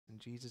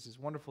Jesus'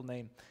 wonderful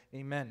name,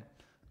 amen.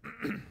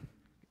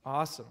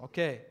 Awesome.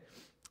 Okay.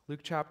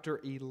 Luke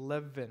chapter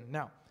 11.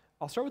 Now,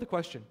 I'll start with a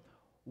question.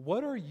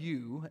 What are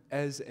you,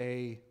 as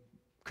a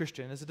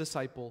Christian, as a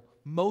disciple,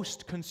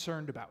 most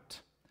concerned about?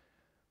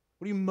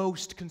 What are you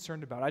most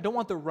concerned about? I don't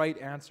want the right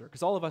answer,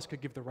 because all of us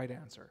could give the right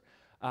answer.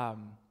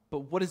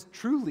 But what is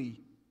truly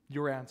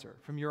your answer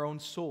from your own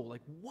soul?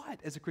 Like, what,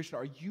 as a Christian,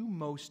 are you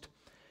most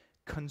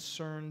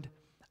concerned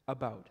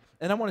about?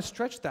 And I want to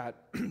stretch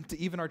that to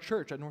even our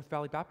church at North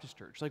Valley Baptist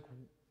Church. Like,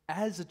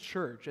 as a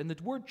church, and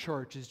the word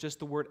church is just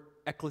the word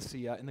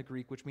ekklesia in the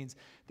Greek, which means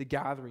the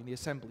gathering, the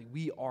assembly.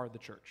 We are the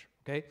church,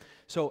 okay?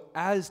 So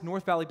as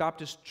North Valley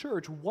Baptist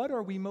Church, what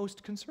are we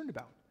most concerned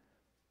about?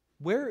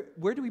 Where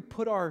do we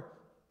put our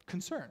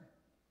concern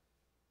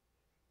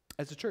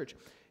as a church?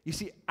 You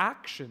see,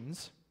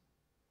 actions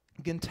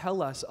can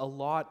tell us a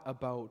lot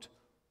about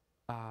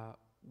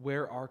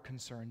where our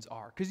concerns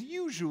are. Because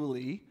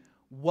usually,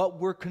 what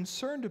we're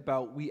concerned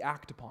about, we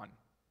act upon,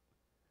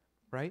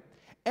 right?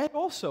 And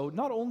also,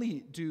 not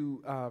only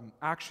do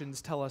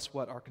actions tell us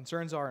what our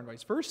concerns are and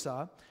vice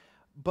versa,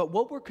 but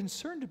what we're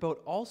concerned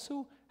about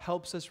also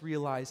helps us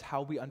realize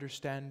how we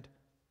understand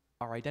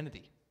our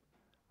identity,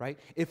 right?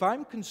 If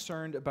I'm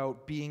concerned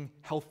about being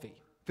healthy,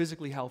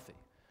 physically healthy,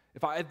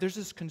 if there's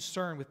this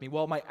concern with me,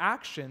 well, my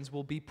actions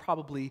will be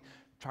probably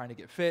trying to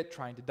get fit,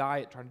 trying to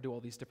diet, trying to do all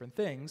these different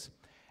things.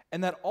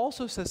 And that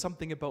also says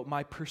something about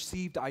my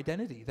perceived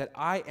identity, that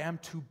I am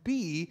to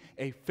be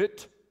a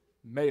fit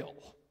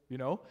male, you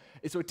know?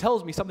 And so it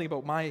tells me something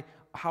about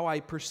how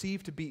I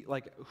perceive to be,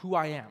 like, who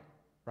I am,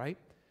 right?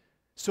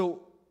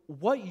 So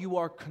what you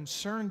are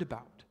concerned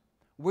about,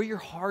 where your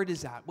heart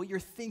is at, what you're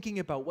thinking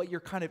about, what you're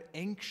kind of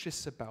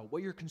anxious about,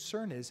 what your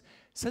concern is,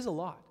 says a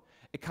lot.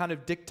 It kind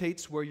of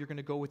dictates where you're going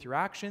to go with your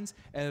actions,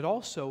 and it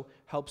also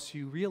helps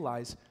you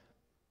realize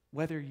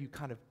whether you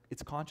kind of,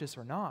 it's conscious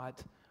or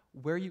not,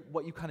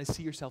 what you kind of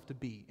see yourself to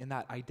be in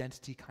that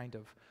identity kind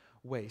of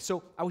way.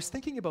 So I was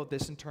thinking about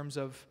this in terms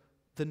of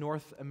the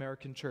North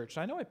American church.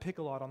 And I know I pick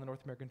a lot on the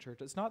North American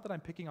church. It's not that I'm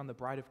picking on the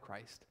bride of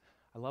Christ.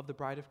 I love the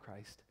bride of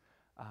Christ.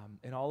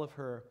 In all of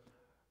her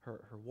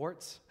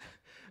warts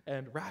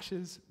and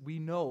rashes, we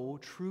know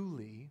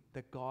truly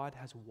that God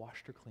has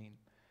washed her clean,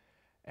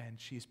 and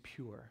she's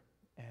pure,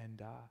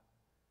 and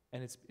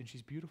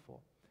she's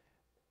beautiful.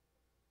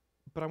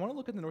 But I want to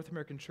look at the North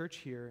American church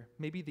here,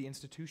 maybe the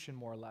institution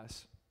more or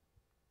less,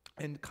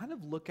 and kind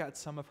of look at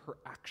some of her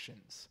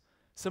actions,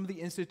 some of the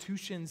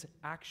institution's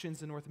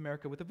actions in North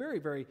America with a very,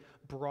 very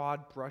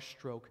broad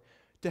brushstroke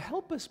to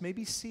help us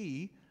maybe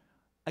see,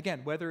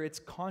 again, whether it's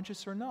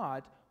conscious or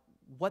not,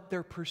 what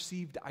their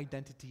perceived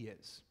identity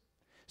is.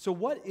 So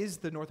what is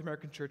the North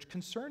American church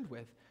concerned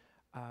with?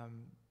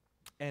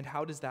 And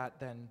how does that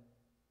then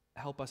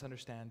help us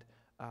understand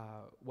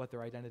what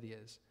their identity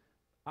is?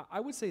 I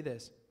would say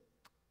this.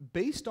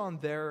 Based on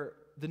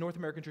the North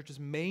American church's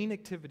main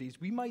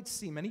activities, we might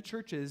see many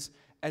churches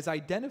as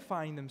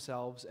identifying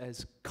themselves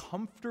as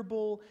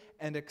comfortable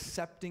and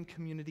accepting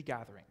community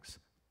gatherings.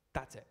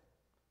 That's it,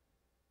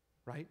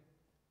 right?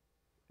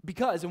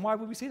 Because, and why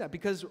would we say that?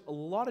 Because a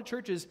lot of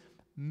churches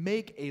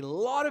make a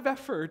lot of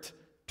effort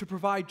to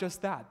provide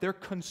just that. Their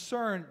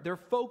concern, their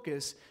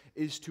focus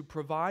is to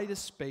provide a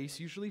space,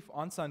 usually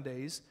on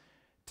Sundays,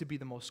 to be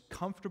the most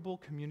comfortable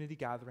community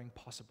gathering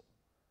possible.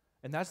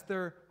 And that's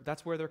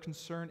where their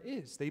concern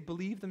is. They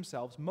believe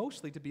themselves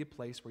mostly to be a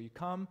place where you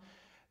come.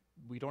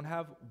 We don't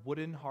have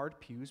wooden hard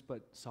pews,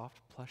 but soft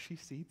plushy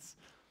seats.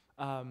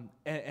 And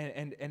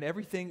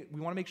everything,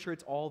 we want to make sure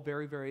it's all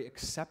very, very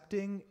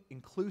accepting,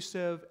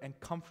 inclusive, and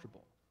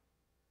comfortable.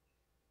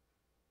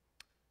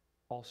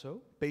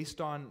 Also,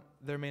 based on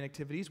their main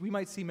activities, we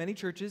might see many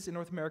churches in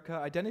North America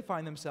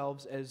identifying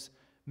themselves as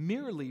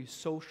merely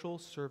social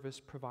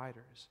service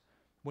providers.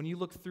 When you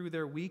look through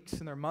their weeks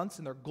and their months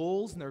and their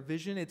goals and their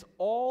vision, it's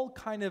all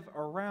kind of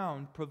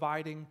around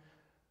providing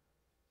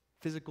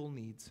physical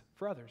needs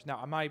for others.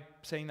 Now, am I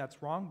saying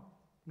that's wrong?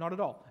 Not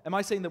at all. Am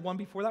I saying the one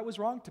before that was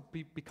wrong, to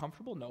be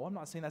comfortable? No, I'm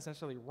not saying that's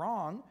necessarily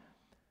wrong.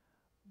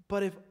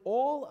 But if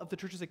all of the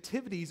church's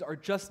activities are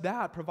just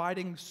that,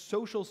 providing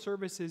social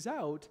services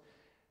out,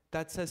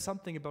 that says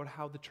something about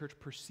how the church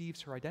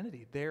perceives her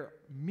identity. They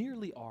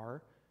merely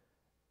are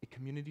a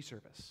community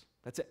service.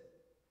 That's it.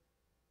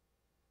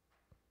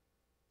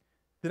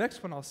 The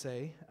next one I'll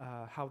say,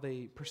 how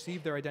they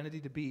perceive their identity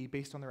to be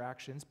based on their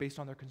actions, based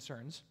on their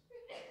concerns,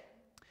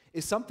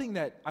 is something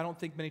that I don't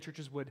think many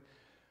churches would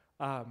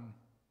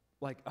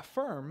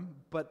affirm,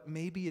 but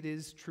maybe it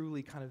is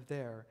truly kind of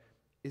there,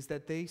 is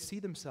that they see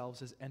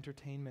themselves as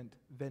entertainment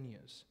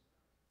venues.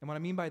 And what I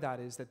mean by that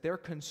is that their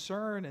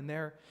concern and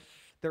their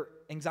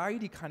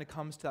anxiety kind of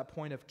comes to that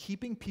point of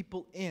keeping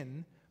people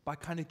in by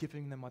kind of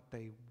giving them what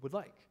they would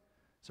like.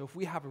 So if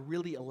we have a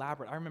really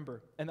elaborate, I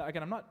remember, and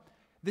again,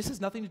 this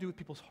has nothing to do with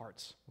people's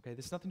hearts, okay?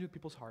 This has nothing to do with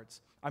people's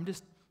hearts. I'm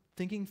just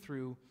thinking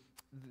through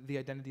the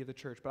identity of the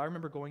church. But I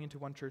remember going into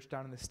one church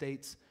down in the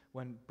States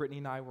when Brittany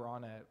and I were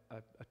on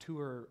a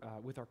tour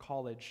with our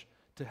college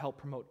to help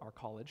promote our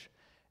college.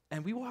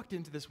 And we walked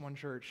into this one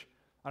church,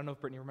 I don't know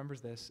if Brittany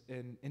remembers this,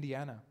 in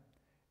Indiana.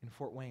 in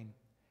Fort Wayne.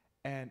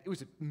 And it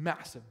was a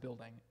massive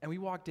building. And we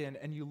walked in,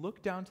 and you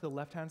looked down to the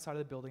left-hand side of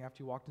the building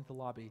after you walked into the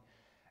lobby,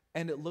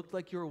 and it looked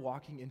like you were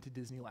walking into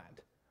Disneyland.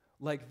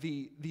 Like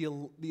the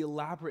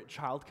elaborate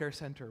childcare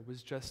center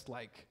was just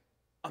like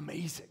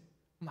amazing.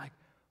 I'm like,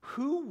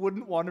 who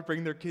wouldn't want to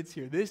bring their kids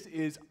here? This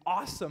is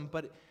awesome.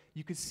 But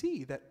you could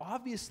see that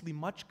obviously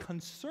much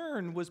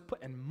concern was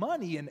put, and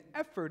money and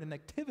effort and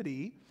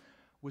activity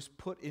was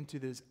put into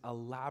this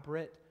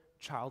elaborate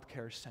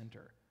childcare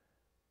center.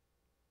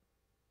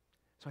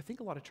 So I think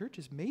a lot of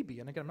churches maybe,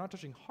 and again, I'm not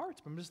judging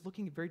hearts, but I'm just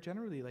looking very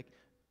generally, like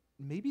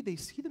maybe they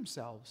see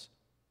themselves,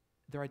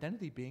 their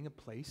identity being a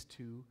place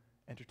to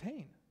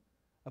entertain,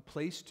 a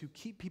place to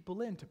keep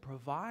people in, to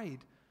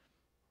provide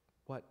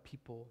what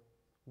people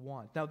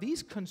want. Now,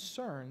 these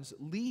concerns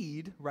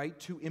lead, right,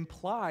 to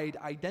implied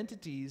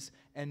identities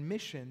and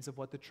missions of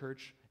what the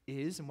church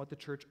is and what the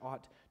church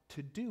ought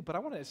to do. But I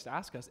want to just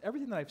ask us,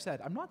 everything that I've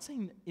said, I'm not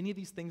saying any of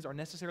these things are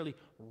necessarily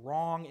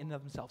wrong in and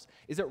of themselves.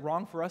 Is it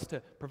wrong for us to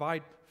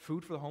provide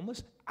food for the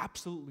homeless?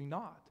 Absolutely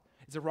not.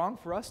 Is it wrong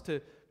for us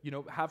to,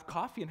 have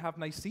coffee and have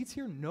nice seats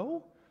here?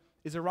 No.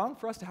 Is it wrong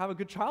for us to have a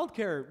good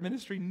childcare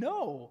ministry?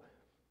 No.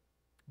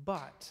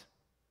 But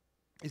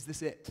is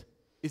this it?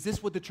 Is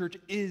this what the church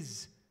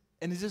is?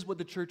 And is this what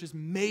the church is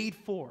made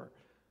for?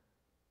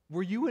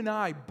 Were you and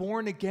I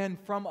born again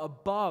from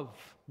above,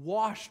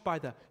 washed by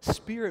the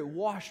Spirit,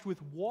 washed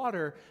with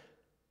water,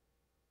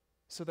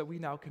 so that we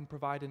now can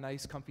provide a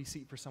nice, comfy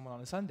seat for someone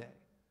on a Sunday?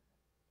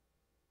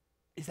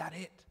 Is that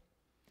it?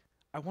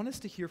 I want us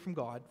to hear from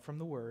God, from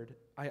the Word.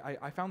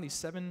 I found these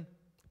 7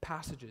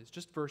 passages,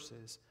 just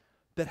verses,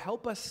 that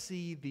help us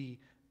see the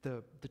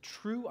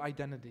true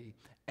identity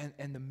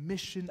and the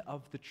mission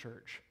of the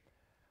church.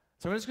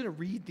 So I'm just going to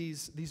read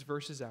these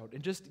verses out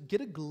and just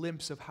get a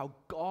glimpse of how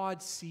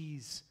God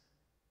sees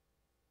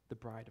the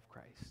bride of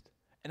Christ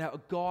and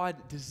how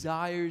God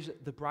desires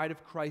the bride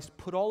of Christ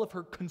put all of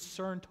her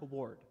concern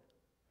toward.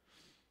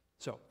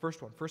 So,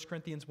 first one, 1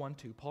 Corinthians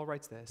 1:2, Paul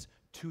writes this,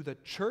 to the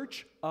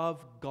church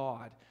of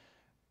God.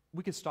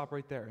 We could stop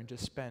right there and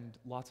just spend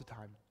lots of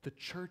time. The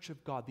church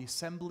of God, the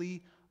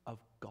assembly of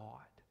God.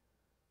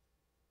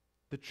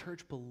 The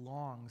church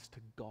belongs to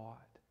God.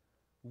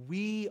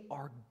 We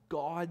are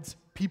God's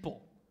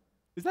people.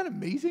 Isn't that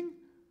amazing?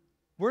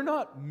 We're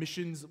not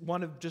missions,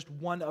 one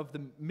of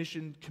the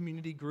mission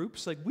community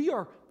groups. Like, we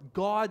are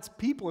God's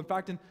people. In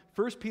fact, in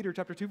 1 Peter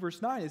chapter 2,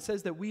 verse 9, it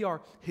says that we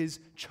are his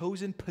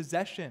chosen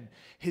possession,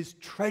 his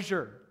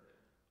treasure.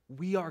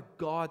 We are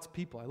God's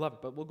people. I love it,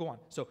 but we'll go on.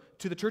 So,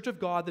 to the church of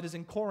God that is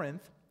in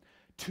Corinth,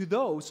 to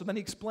those, so then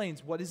he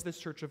explains, what is this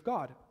church of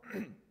God?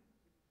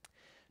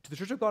 To the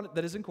church of God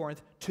that is in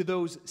Corinth, to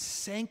those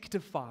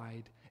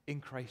sanctified in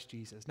Christ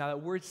Jesus. Now,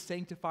 that word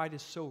sanctified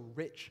is so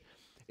rich.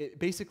 It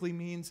basically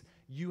means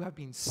you have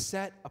been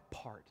set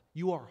apart.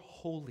 You are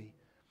holy.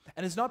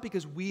 And it's not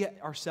because we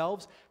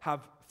ourselves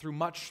have, through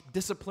much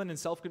discipline and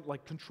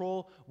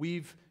self-control,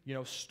 we've,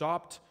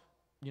 stopped,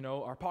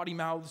 our potty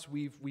mouths.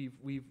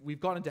 We've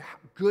gone into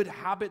good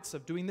habits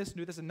of doing this and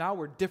doing this, and now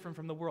we're different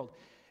from the world.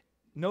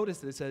 Notice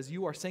that it says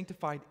you are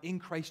sanctified in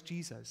Christ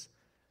Jesus.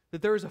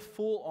 That there is a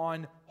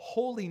full-on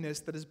holiness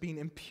that is being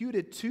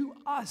imputed to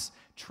us,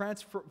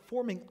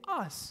 transforming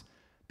us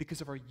because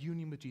of our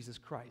union with Jesus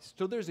Christ.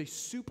 So there's a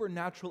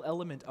supernatural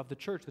element of the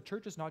church. The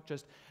church is not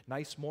just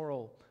nice,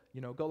 moral,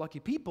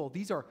 go-lucky people.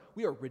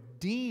 We are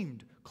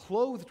redeemed,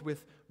 clothed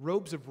with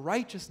robes of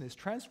righteousness,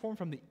 transformed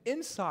from the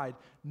inside,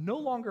 no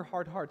longer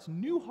hard hearts,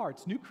 new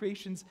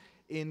creations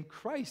in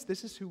Christ.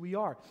 This is who we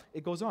are.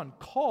 It goes on,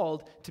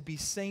 called to be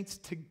saints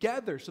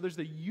together. So there's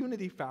the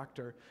unity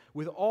factor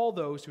with all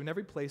those who in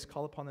every place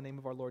call upon the name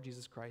of our Lord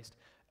Jesus Christ.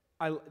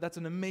 That's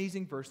an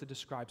amazing verse that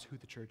describes who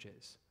the church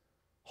is.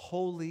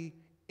 Holy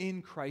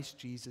in Christ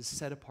Jesus,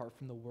 set apart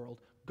from the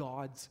world,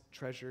 God's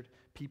treasured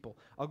people.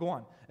 I'll go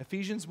on.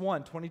 Ephesians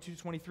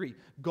 1:22-23.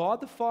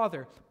 God the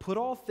Father put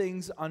all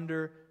things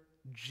under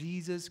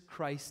Jesus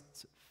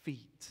Christ's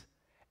feet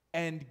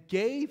and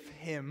gave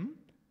him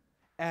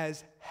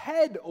as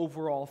head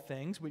over all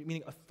things,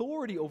 meaning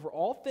authority over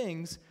all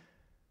things,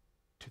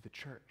 to the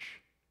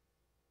church.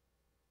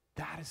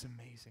 That is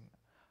amazing.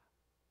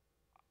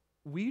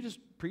 We just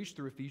preached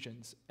through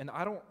Ephesians, and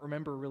I don't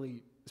remember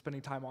really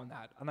spending time on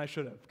that, and I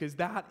should have, because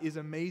that is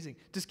amazing.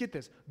 Just get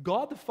this.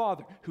 God the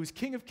Father, who's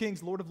King of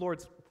Kings, Lord of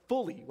Lords,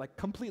 fully,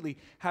 completely,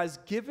 has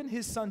given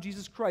his Son,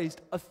 Jesus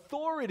Christ,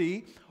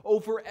 authority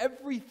over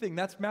everything.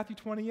 That's Matthew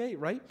 28,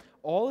 right?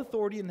 All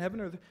authority in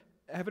heaven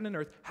and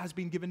earth has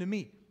been given to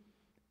me.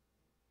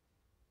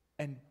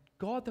 And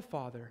God the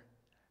Father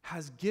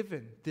has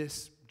given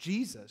this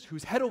Jesus,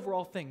 who's head over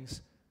all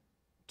things,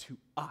 to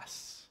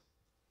us.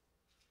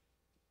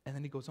 And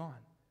then he goes on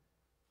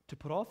to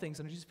put all things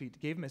under Jesus' feet,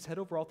 gave him as head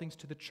over all things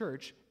to the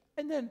church,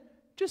 and then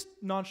just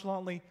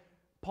nonchalantly,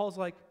 Paul's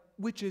like,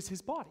 which is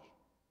his body.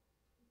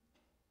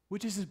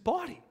 Which is his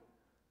body.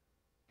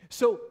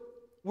 So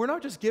we're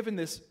not just given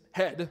this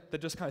head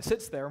that just kind of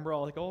sits there and we're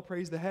all like, oh,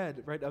 praise the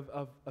head, right,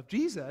 of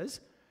Jesus.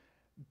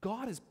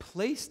 God has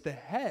placed the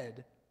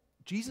head,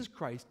 Jesus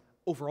Christ,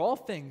 over all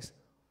things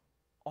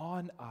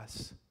on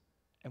us.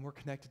 and we're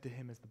connected to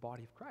him as the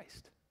body of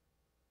Christ.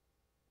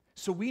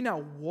 So we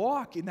now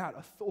walk in that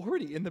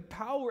authority, in the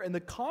power, and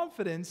the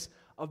confidence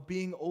of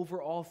being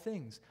over all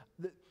things.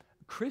 The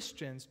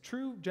Christians,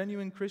 true,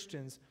 genuine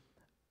Christians,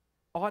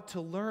 ought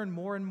to learn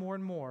more and more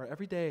and more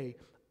every day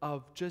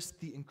of just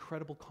the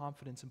incredible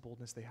confidence and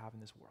boldness they have in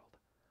this world.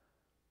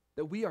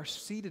 That we are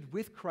seated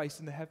with Christ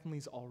in the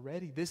heavenlies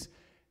already. This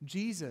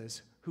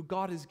Jesus, who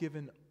God has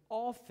given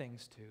all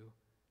things to,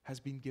 has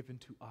been given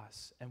to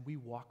us, and we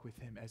walk with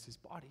him as his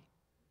body.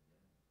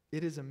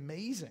 It is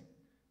amazing.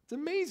 It's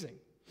amazing.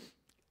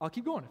 I'll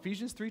keep going.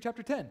 Ephesians 3,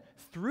 chapter 10.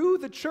 Through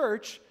the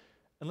church,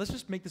 and let's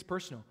just make this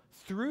personal,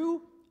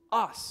 through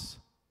us,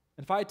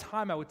 and if I had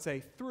time, I would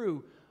say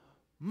through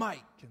Mike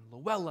and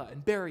Luella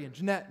and Barry and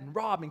Jeanette and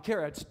Rob and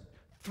Kara, it's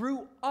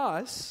through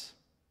us,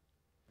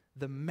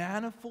 the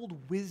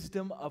manifold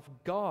wisdom of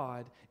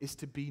God is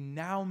to be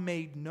now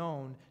made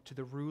known to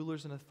the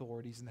rulers and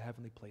authorities in the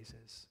heavenly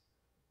places.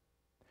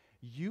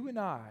 You and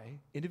I,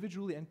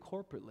 individually and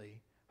corporately,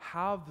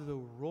 have the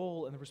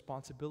role and the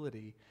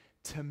responsibility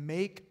to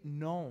make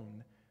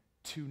known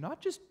to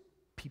not just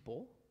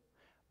people,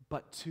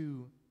 but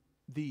to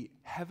the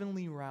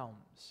heavenly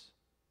realms,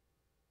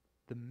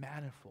 the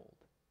manifold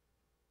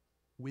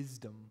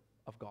wisdom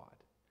of God,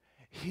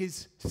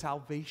 his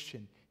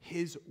salvation,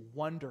 his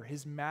wonder,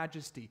 his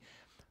majesty.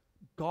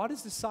 God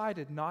has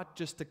decided not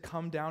just to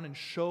come down and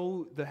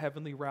show the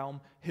heavenly realm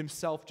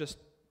himself,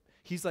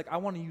 he's like, I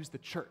want to use the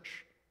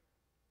church.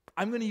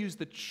 I'm going to use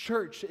the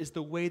church as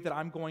the way that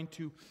I'm going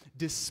to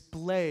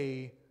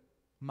display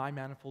my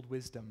manifold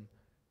wisdom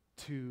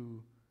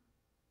to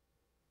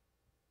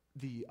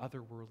the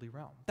otherworldly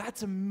realm.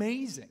 That's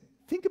amazing.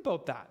 Think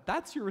about that.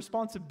 That's your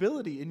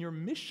responsibility and your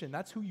mission.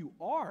 That's who you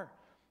are.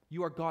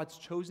 You are God's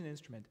chosen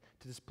instrument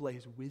to display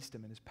his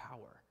wisdom and his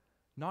power,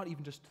 not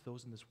even just to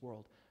those in this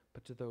world,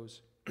 but to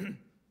those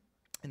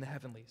in the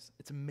heavenlies.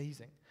 It's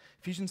amazing.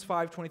 Ephesians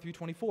 5, 23,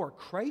 24.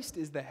 Christ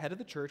is the head of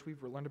the church.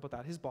 We've learned about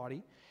that, his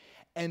body,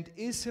 and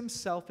is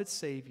himself its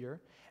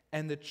Savior,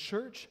 and the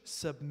church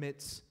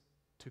submits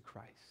to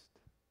Christ.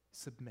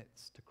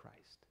 Submits to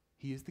Christ.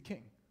 He is the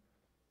king.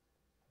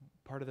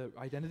 Part of the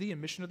identity and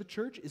mission of the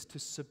church is to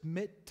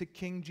submit to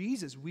King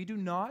Jesus. We do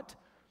not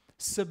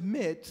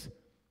submit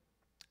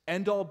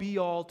end all be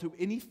all to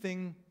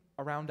anything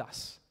around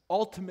us.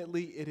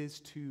 Ultimately, it is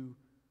to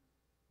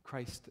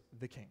Christ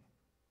the King.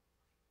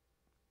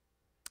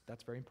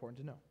 That's very important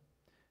to know.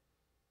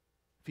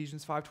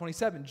 Ephesians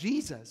 5:27,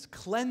 Jesus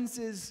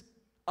cleanses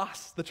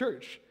us, the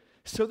church,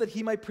 so that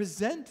he might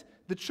present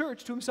the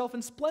church to himself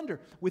in splendor,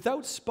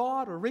 without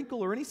spot or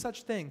wrinkle or any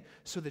such thing,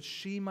 so that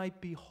she might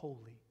be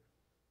holy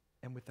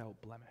and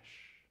without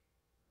blemish.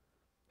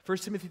 1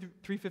 Timothy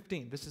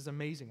 3:15, this is an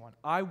amazing one.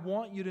 I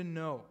want you to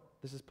know,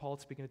 this is Paul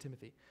speaking to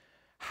Timothy,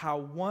 how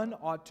one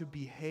ought to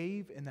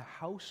behave in the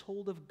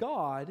household of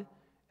God,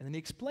 and then he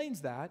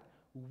explains that,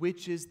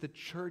 which is the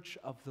church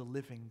of the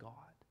living God.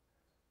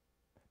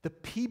 The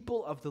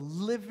people of the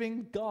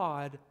living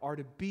God are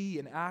to be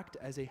and act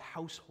as a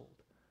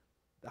household,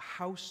 the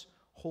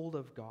household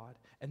of God.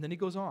 And then he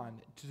goes on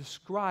to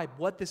describe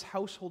what this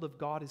household of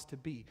God is to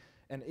be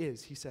and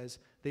is. He says,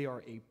 they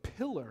are a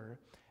pillar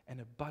and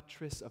a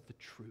buttress of the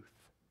truth.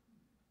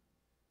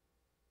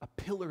 A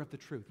pillar of the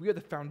truth. We are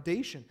the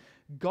foundation.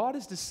 God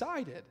has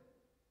decided,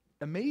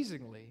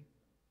 amazingly,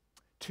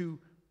 to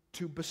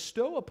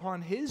bestow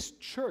upon his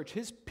church,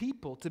 his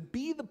people, to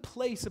be the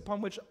place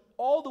upon which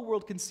all the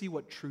world can see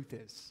what truth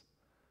is.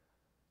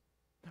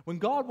 When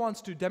God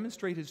wants to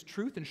demonstrate his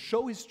truth and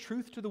show his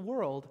truth to the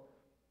world,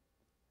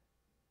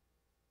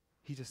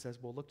 he just says,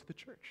 well, look to the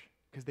church,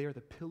 because they are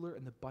the pillar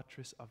and the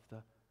buttress of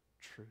the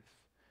truth.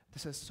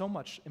 This has so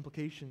much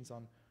implications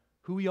on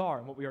who we are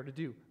and what we are to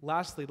do.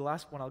 Lastly, the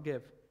last one I'll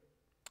give,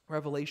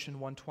 Revelation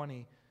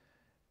 1:20.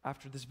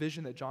 After this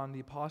vision that John the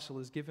Apostle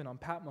is given on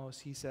Patmos,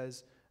 he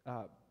says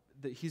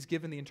that he's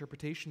given the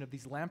interpretation of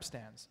these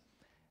lampstands.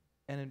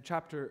 And in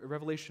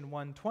Revelation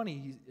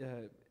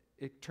 1:20,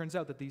 it turns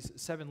out that these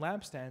 7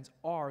 lampstands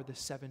are the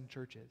 7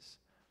 churches.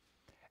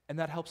 And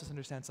that helps us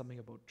understand something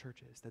about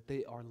churches, that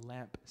they are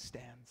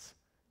lampstands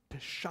to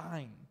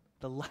shine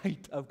the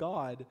light of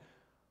God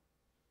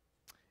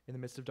in the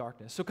midst of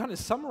darkness. So kind of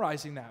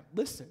summarizing that,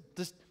 listen,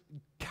 just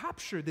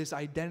capture this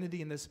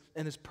identity and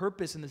this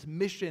purpose and this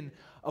mission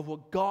of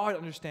what God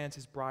understands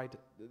his bride,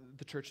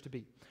 the church, to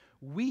be.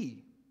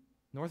 We,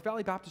 North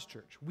Valley Baptist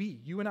Church,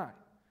 you and I,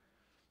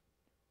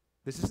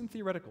 this isn't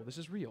theoretical, this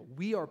is real.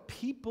 We are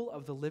people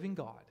of the living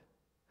God,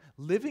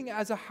 living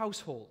as a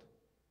household,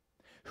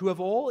 who have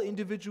all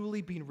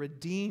individually been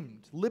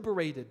redeemed,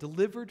 liberated,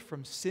 delivered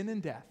from sin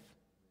and death,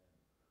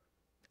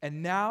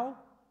 and now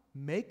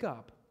make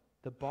up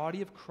the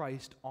body of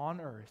Christ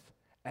on earth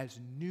as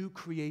new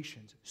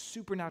creations,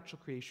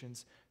 supernatural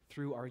creations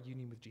through our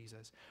union with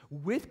Jesus.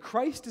 With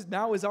Christ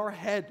as our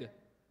head,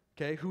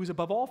 okay, who is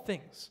above all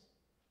things,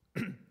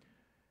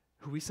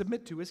 who we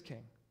submit to as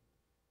King,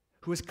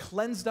 who has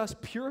cleansed us,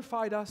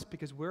 purified us,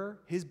 because we're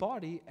his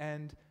body,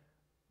 and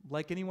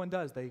like anyone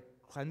does, they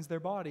cleanse their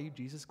body.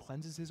 Jesus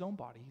cleanses his own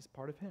body. He's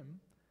part of him.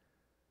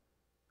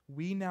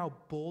 we now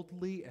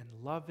boldly and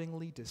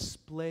lovingly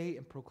display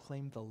and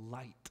proclaim the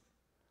light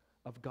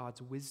of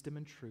God's wisdom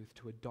and truth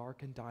to a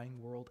dark and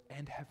dying world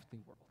and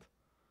heavenly world,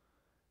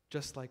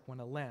 just like when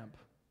a lamp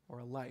or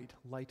a light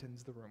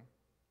lightens the room.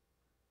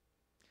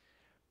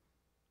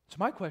 So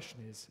my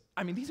question is,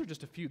 these are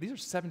just a few. These are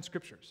 7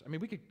 scriptures.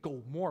 We could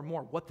go more and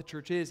more what the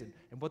church is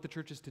and what the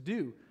church is to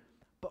do.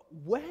 But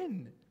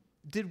when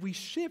did we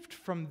shift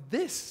from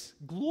this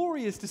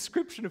glorious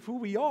description of who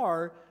we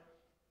are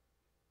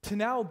to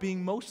now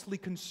being mostly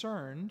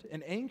concerned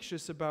and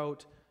anxious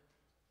about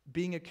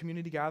being a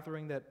community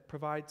gathering that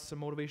provides some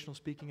motivational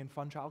speaking and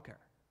fun childcare?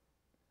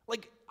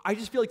 I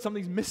just feel like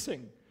something's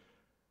missing.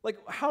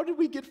 How did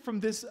we get from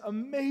this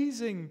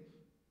amazing,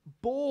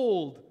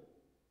 bold,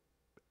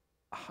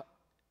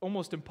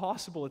 almost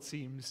impossible, it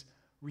seems,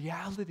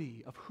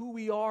 reality of who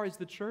we are as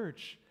the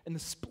church and the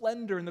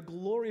splendor and the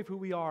glory of who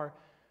we are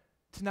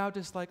to now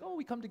just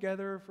we come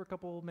together for a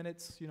couple of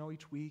minutes,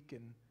 each week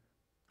and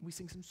we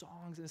sing some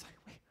songs and it's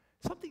wait,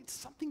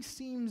 something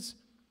seems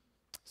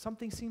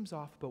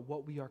off about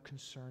what we are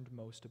concerned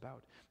most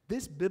about.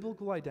 This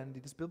biblical identity,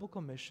 this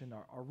biblical mission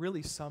are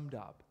really summed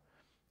up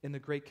in the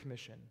Great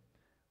Commission,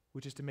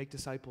 which is to make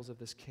disciples of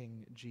this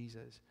King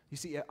Jesus. You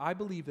see, I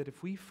believe that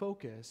if we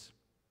focus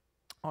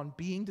on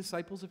being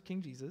disciples of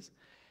King Jesus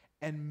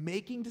and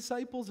making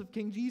disciples of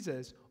King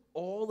Jesus,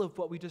 all of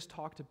what we just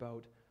talked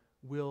about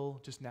will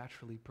just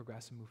naturally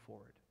progress and move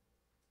forward.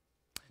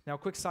 Now, a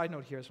quick side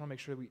note here. I just want to make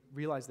sure that we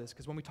realize this,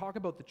 because when we talk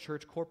about the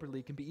church corporately,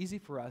 it can be easy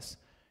for us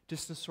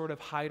just to sort of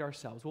hide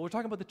ourselves. Well, we're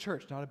talking about the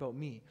church, not about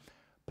me.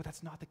 But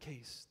that's not the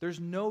case. There's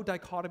no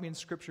dichotomy in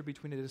Scripture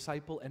between a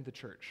disciple and the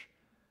church.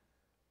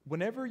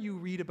 Whenever you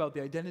read about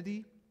the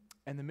identity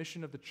and the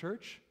mission of the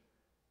church,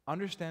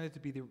 understand it to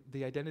be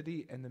the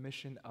identity and the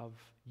mission of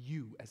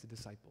you as a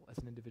disciple, as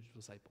an individual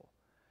disciple.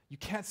 You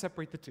can't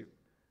separate the two.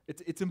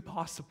 It's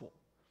impossible.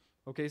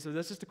 Okay, so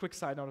that's just a quick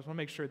side note. I just want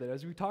to make sure that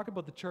as we talk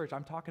about the church,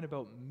 I'm talking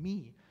about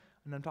me,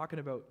 and I'm talking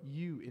about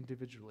you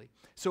individually.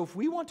 So if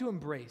we want to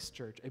embrace,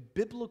 church, a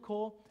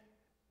biblical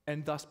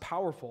and thus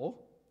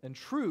powerful and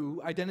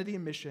true identity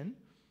and mission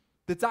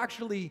that's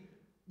actually,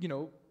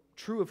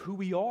 true of who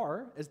we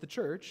are as the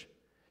church,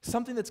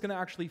 something that's going to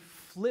actually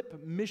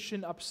flip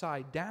mission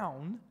upside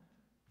down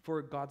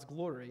for God's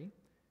glory,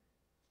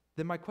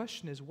 then my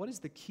question is, what is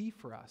the key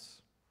for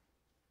us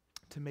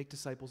to make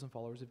disciples and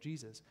followers of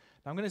Jesus?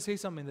 Now, I'm going to say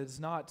something that is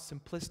not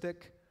simplistic,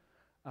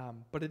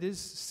 but it is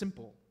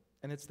simple,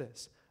 and it's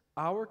this.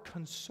 Our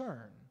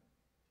concern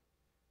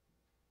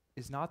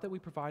is not that we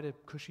provide a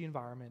cushy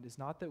environment, is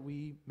not that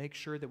we make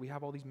sure that we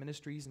have all these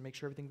ministries and make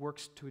sure everything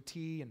works to a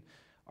T, and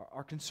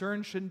our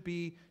concern shouldn't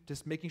be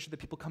just making sure that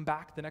people come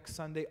back the next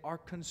Sunday. Our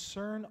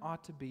concern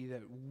ought to be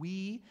that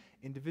we,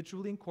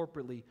 individually and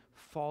corporately,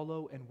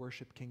 follow and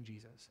worship King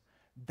Jesus.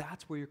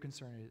 That's where your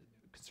concern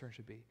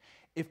should be.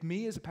 If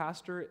me as a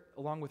pastor,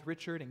 along with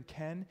Richard and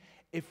Ken,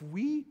 if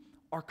we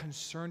are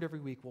concerned every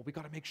week, well, we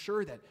got to make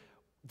sure that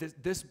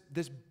this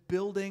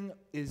building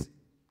is,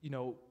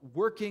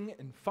 working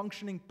and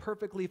functioning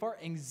perfectly. If our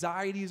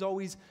anxiety is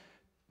always,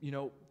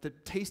 the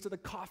taste of the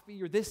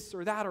coffee or this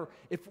or that, or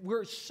if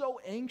we're so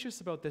anxious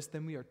about this,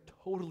 then we are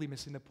totally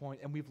missing the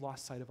point and we've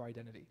lost sight of our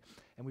identity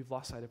and we've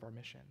lost sight of our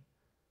mission.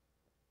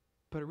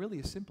 But it really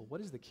is simple.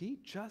 What is the key?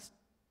 Just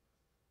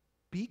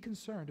be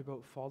concerned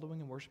about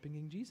following and worshiping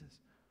King Jesus.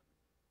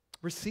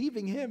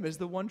 Receiving Him as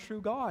the one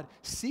true God.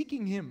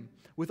 Seeking Him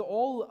with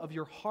all of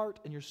your heart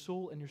and your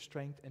soul and your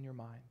strength and your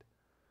mind.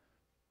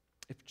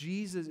 If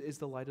Jesus is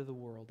the light of the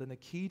world, then the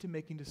key to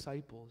making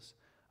disciples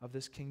of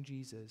this King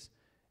Jesus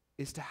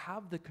is to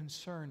have the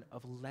concern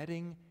of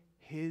letting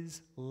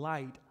His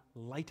light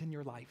lighten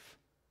your life.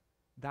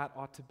 That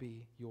ought to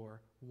be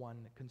your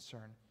one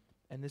concern.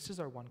 And this is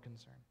our one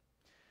concern.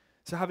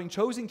 So having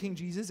chosen King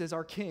Jesus as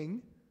our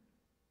King,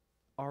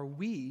 are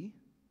we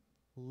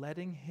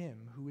letting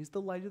Him, who is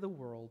the light of the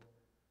world,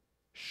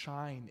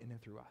 shine in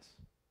and through us?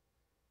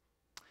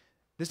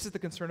 This is the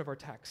concern of our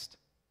text.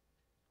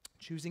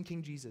 Choosing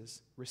King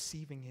Jesus,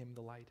 receiving Him,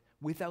 the light.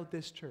 Without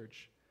this,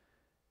 church,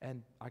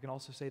 and I can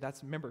also say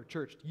that's, remember,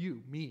 church,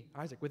 you, me,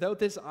 Isaac. Without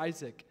this,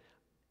 Isaac,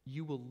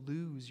 you will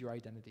lose your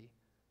identity,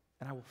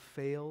 and I will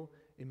fail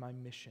in my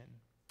mission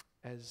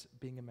as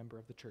being a member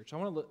of the church. I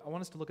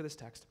want us to look at this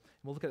text, and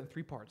we'll look at it in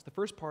 3 parts. The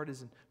first part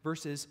is in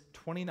verses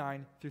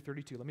 29 through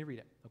 32. Let me read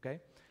it, okay?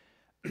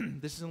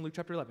 This is in Luke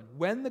chapter 11.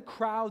 When the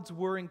crowds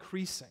were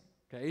increasing,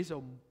 okay,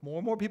 so more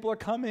and more people are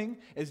coming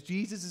as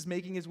Jesus is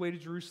making His way to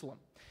Jerusalem.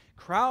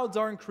 Crowds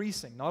are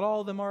increasing. Not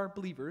all of them are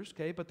believers,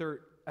 okay, but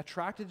they're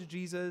attracted to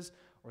Jesus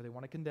or they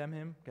want to condemn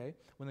Him, okay?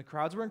 When the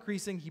crowds were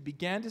increasing, He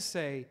began to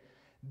say,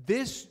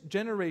 "This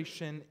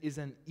generation is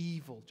an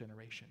evil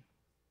generation.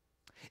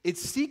 It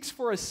seeks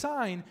for a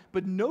sign,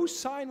 but no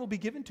sign will be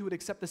given to it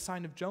except the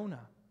sign of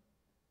Jonah.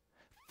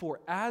 For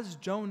as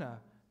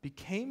Jonah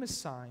became a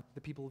sign to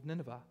the people of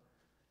Nineveh,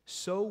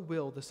 so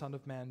will the Son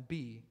of Man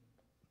be,"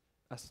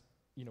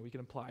 we can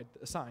imply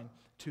a sign,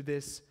 "to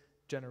this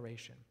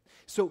generation."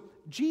 So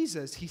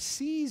Jesus, He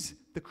sees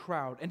the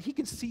crowd, and He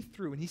can see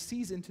through, and He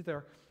sees into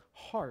their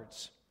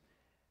hearts.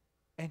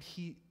 And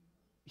he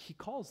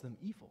calls them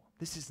evil.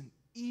 This is an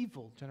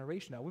evil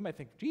generation. Now, we might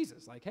think,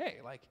 Jesus, like, hey,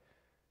 like,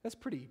 that's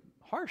pretty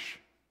harsh.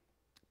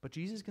 But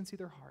Jesus can see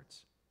their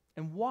hearts.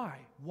 And why?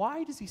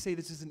 Why does he say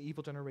this is an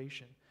evil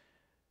generation?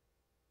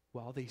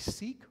 Well, they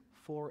seek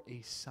for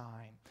a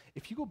sign.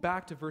 If you go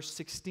back to verse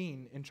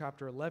 16 in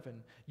chapter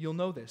 11, you'll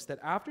know this, that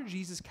after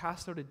Jesus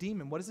cast out a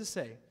demon, what does it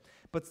say?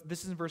 But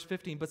this is in verse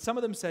 15. But some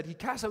of them said, he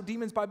cast out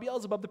demons by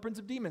Beelzebub, the prince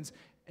of demons.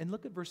 And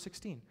look at verse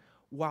 16.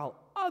 While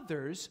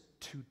others,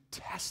 to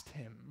test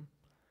him,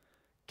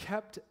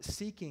 kept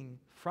seeking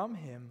from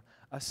him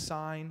a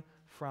sign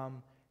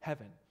from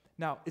heaven.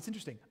 Now, it's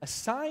interesting. A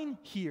sign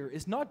here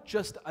is not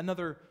just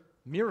another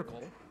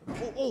miracle.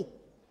 Oh.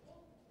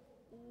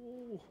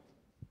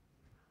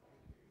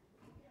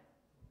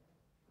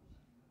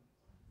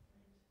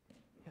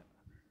 Yeah.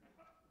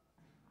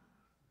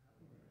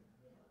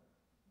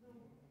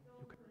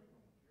 Okay.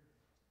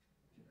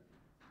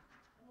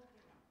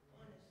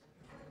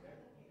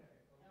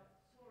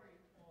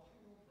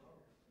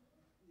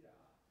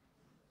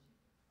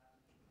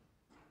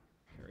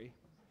 Harry.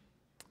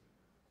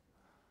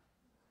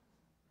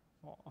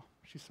 Oh,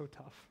 she's so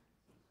tough.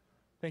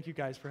 Thank you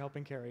guys for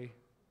helping Carrie.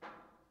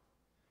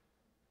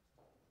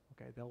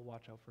 Okay, they'll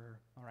watch out for her.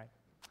 All right.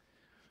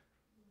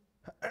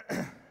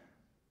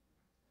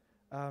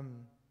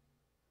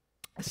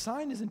 A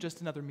sign isn't just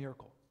another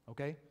miracle,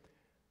 okay?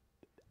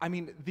 I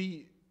mean,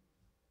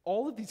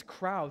 all of these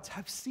crowds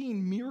have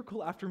seen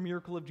miracle after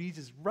miracle of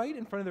Jesus right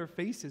in front of their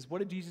faces. What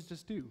did Jesus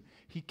just do?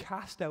 He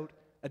cast out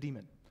a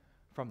demon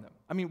from them.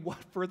 I mean, what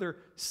further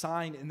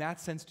sign in that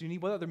sense do you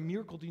need? What other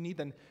miracle do you need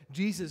than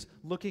Jesus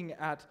looking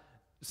at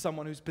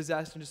someone who's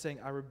possessed and just saying,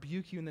 I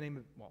rebuke you in the name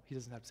of, well, he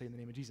doesn't have to say in the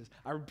name of Jesus.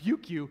 I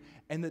rebuke you,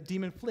 and the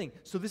demon fleeing.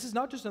 So this is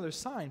not just another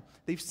sign.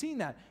 They've seen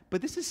that.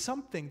 But this is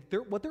something,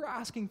 what they're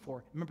asking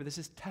for, remember, this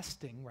is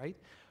testing, right?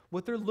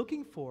 What they're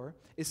looking for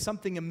is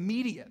something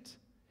immediate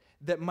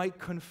that might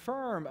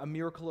confirm a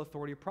miracle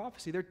authority of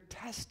prophecy. They're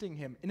testing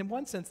him. And in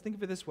one sense, think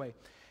of it this way.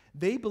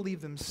 They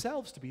believe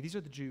themselves to be, these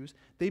are the Jews,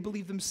 they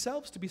believe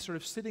themselves to be sort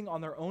of sitting on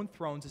their own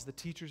thrones as the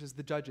teachers, as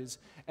the judges,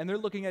 and they're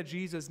looking at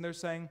Jesus and they're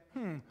saying,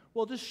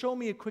 well, just show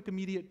me a quick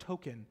immediate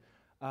token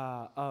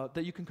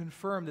that you can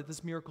confirm that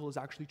this miracle is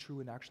actually true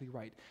and actually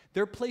right.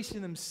 They're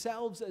placing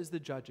themselves as the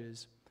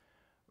judges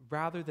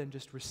rather than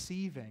just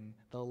receiving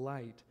the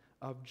light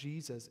of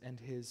Jesus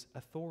and his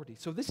authority.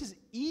 So this is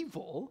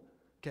evil,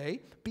 okay,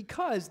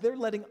 because they're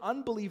letting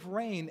unbelief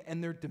reign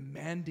and they're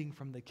demanding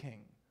from the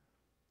king,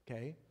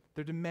 okay?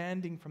 They're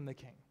demanding from the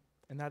king,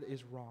 and that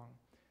is wrong.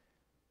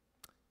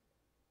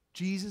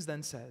 Jesus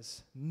then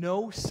says,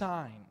 no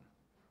sign.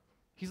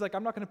 He's like,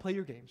 I'm not going to play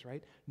your games,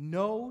 right?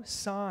 No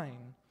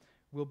sign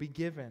will be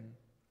given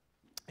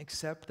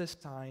except the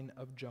sign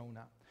of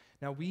Jonah.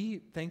 Now,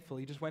 we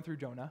thankfully just went through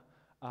Jonah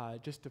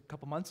just a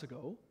couple months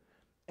ago,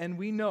 and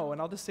we know, and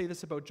I'll just say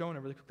this about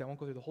Jonah really quickly. I won't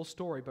go through the whole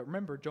story, but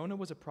remember, Jonah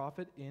was a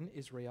prophet in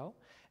Israel,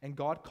 and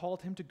God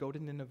called him to go to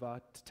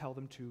Nineveh to tell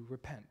them to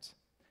repent.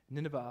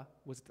 Nineveh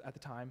was, at the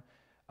time,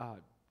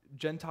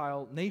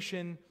 Gentile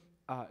nation,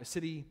 a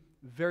city,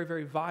 very,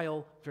 very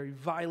vile, very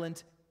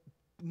violent,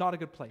 not a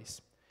good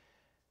place.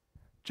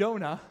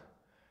 Jonah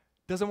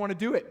doesn't want to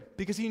do it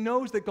because he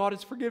knows that God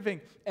is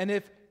forgiving. And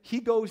if he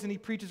goes and he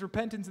preaches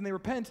repentance and they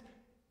repent,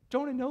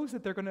 Jonah knows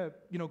that they're going to,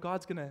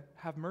 God's going to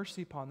have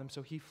mercy upon them,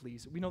 so he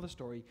flees. We know the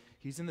story.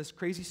 He's in this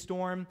crazy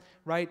storm,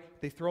 right?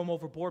 They throw him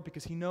overboard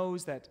because he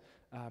knows that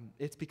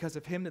it's because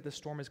of him that the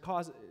storm has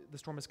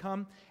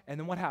come. And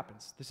then what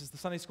happens? This is the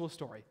Sunday school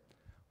story.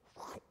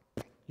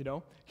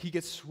 He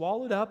gets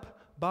swallowed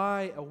up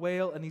by a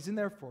whale, and he's in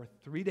there for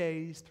 3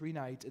 days, 3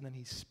 nights, and then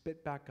he's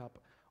spit back up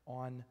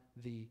on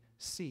the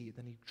sea.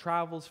 Then he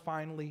travels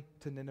finally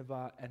to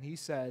Nineveh, and he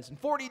says, in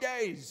 40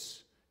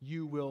 days,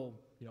 you will,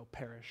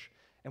 perish.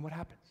 And what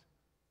happens?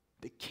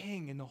 The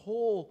king and the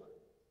whole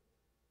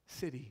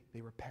city,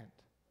 they repent.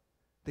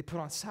 They put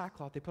on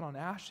sackcloth, they put on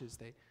ashes,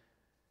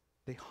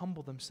 they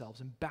humble themselves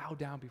and bow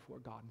down before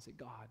God and say,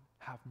 God,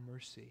 have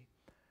mercy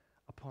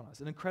upon us.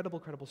 An incredible,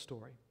 incredible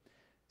story.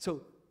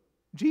 So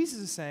Jesus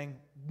is saying,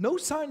 no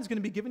sign is going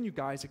to be given you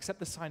guys except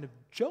the sign of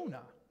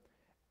Jonah.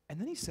 And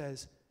then he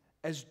says,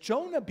 as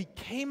Jonah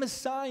became a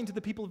sign to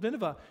the people of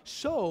Nineveh,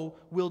 so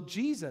will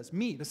Jesus,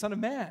 me, the Son of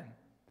Man,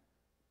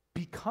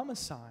 become a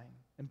sign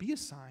and be a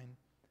sign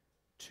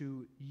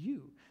to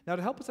you. Now,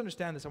 to help us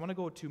understand this, I want to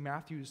go to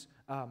Matthew's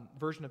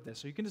version of this.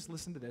 So you can just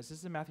listen to this. This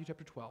is in Matthew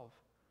chapter 12.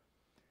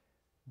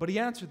 But he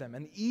answered them,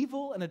 an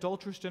evil and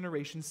adulterous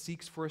generation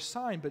seeks for a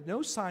sign, but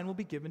no sign will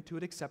be given to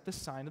it except the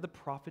sign of the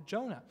prophet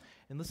Jonah.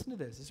 And listen to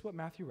this. This is what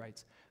Matthew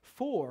writes.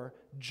 For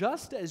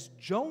just as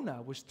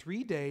Jonah was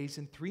 3 days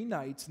and 3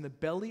 nights in the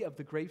belly of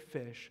the great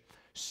fish,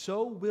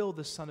 so will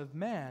the Son of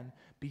Man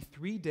be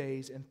 3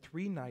 days and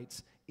 3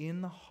 nights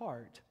in the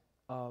heart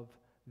of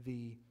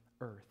the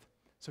earth.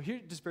 So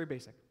here, just very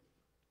basic.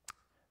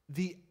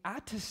 The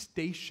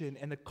attestation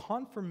and the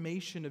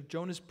confirmation of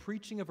Jonah's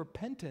preaching of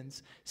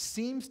repentance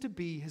seems to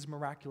be his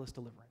miraculous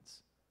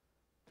deliverance.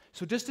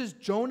 So just as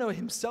Jonah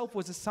himself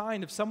was a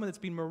sign of someone that's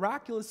been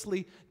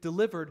miraculously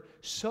delivered,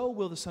 so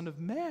will the Son of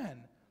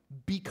Man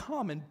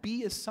become and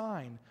be a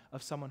sign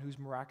of someone who's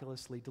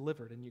miraculously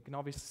delivered. And you can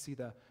obviously see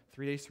the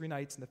 3 days, 3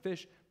 nights in the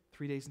fish,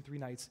 3 days and 3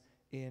 nights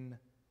in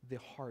the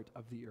heart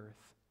of the earth.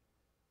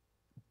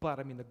 But,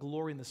 the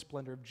glory and the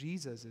splendor of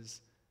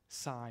Jesus'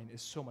 sign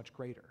is so much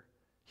greater.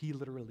 He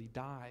literally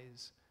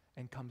dies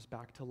and comes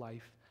back to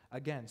life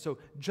again. So,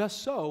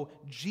 just so,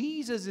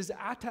 Jesus'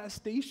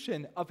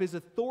 attestation of his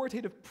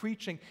authoritative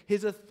preaching,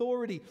 his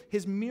authority,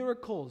 his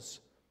miracles,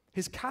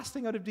 his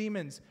casting out of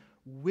demons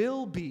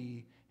will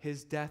be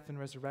his death and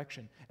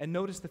resurrection. And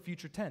notice the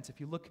future tense. If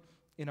you look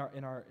in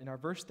our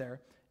verse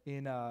there,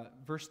 in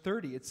verse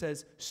 30, it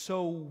says,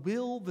 "So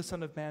will the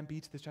Son of Man be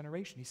to this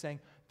generation." He's saying,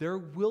 there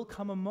will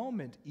come a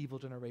moment, evil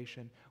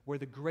generation, where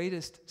the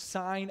greatest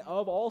sign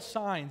of all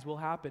signs will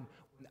happen,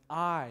 when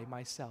I,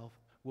 myself,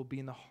 will be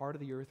in the heart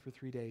of the earth for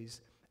 3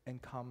 days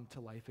and come to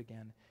life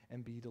again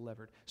and be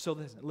delivered. So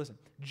listen,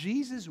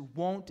 Jesus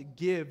won't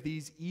give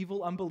these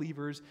evil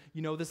unbelievers,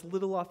 this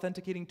little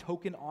authenticating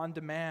token on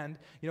demand.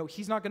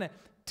 He's not going to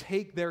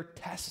take their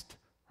test,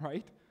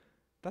 right?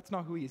 That's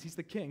not who he is. He's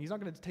the king. He's not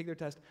going to take their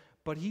test,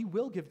 but he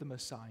will give them a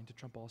sign to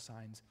trump all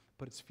signs,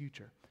 but it's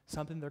future,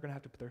 something they're going to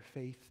have to put their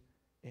faith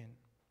in.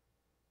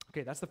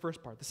 Okay, that's the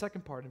first part. The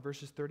second part, in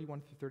verses 31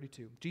 through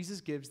 32,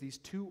 Jesus gives these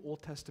 2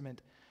 Old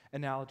Testament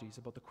analogies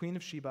about the Queen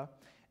of Sheba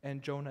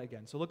and Jonah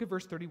again. So look at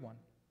verse 31.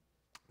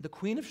 "The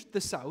queen of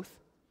the south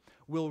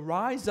will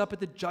rise up at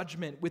the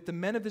judgment with the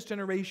men of this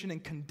generation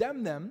and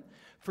condemn them,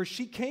 for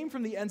she came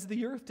from the ends of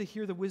the earth to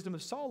hear the wisdom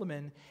of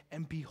Solomon,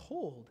 and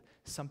behold,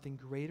 something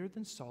greater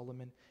than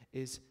Solomon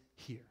is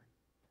here."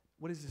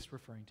 What is this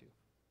referring to?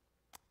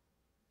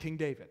 King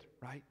David,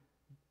 right?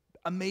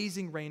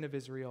 Amazing reign of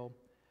Israel,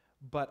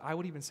 but I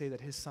would even say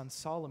that his son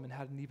Solomon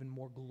had an even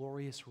more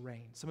glorious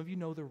reign. Some of you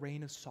know the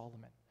reign of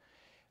Solomon.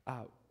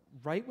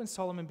 Right when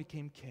Solomon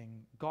became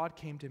king, God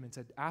came to him and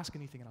said, "Ask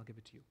anything and I'll give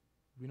it to you."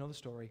 We know the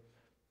story.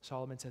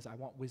 Solomon says, "I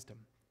want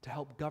wisdom to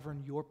help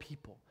govern your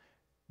people."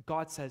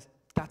 God says,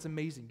 "That's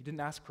amazing. You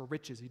didn't ask for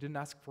riches. You didn't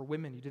ask for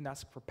women. You didn't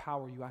ask for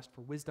power. You asked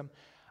for wisdom.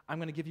 I'm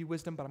going to give you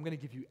wisdom, but I'm going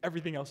to give you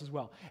everything else as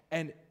well."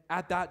 And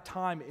at that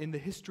time in the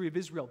history of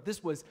Israel,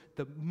 this was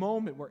the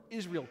moment where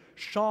Israel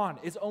shone.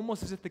 It's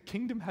almost as if the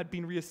kingdom had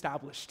been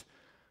reestablished.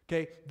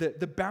 Okay,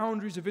 the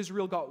boundaries of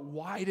Israel got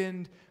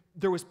widened.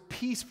 There was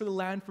peace for the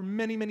land for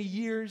many, many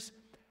years.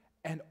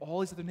 And all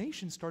these other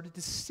nations started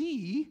to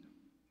see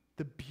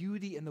the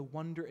beauty and the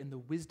wonder and the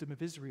wisdom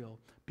of Israel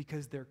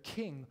because their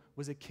king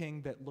was a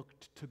king that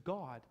looked to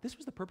God. This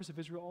was the purpose of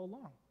Israel all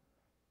along.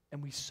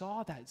 And we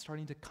saw that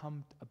starting to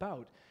come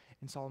about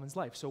in Solomon's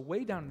life. So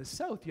way down in the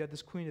south, you had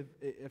this queen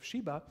of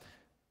Sheba,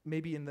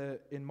 maybe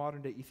in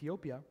modern-day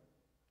Ethiopia,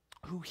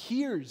 who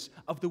hears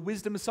of the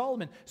wisdom of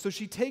Solomon. So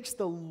she takes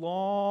the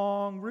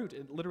long route.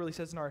 It literally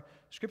says in our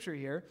scripture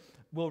here,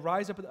 will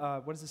rise up,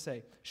 what does it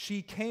say?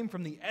 She came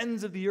from the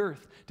ends of the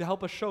earth to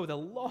help us show the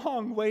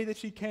long way that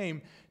she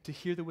came to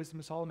hear the wisdom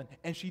of Solomon.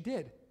 And she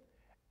did.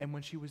 And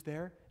when she was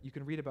there, you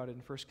can read about it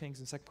in 1 Kings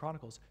and 2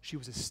 Chronicles, she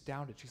was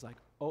astounded. She's like,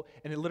 oh,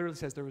 and it literally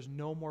says there was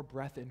no more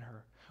breath in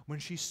her. When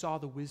she saw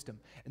the wisdom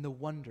and the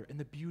wonder and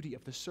the beauty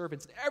of the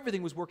servants,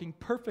 everything was working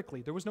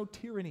perfectly. There was no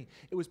tyranny.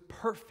 It was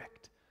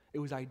perfect. It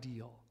was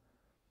ideal.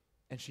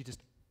 And she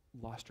just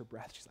lost her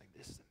breath. She's like,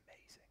 this is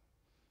amazing.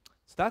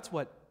 So that's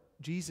what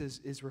Jesus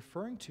is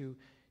referring to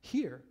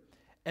here.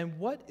 And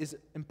what is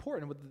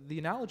important, the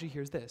analogy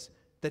here is this,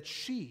 that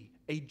she,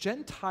 a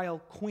Gentile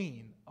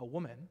queen, a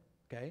woman,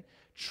 okay,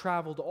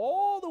 traveled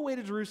all the way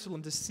to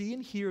Jerusalem to see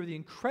and hear the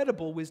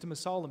incredible wisdom of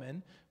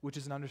Solomon, which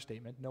is an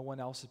understatement. No one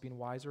else has been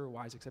wiser or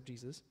wise except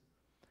Jesus.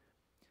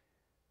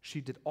 She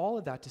did all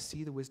of that to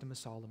see the wisdom of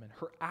Solomon.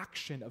 Her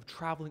action of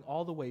traveling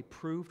all the way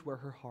proved where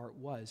her heart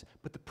was.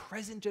 But the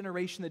present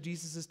generation that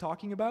Jesus is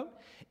talking about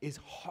is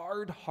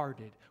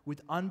hard-hearted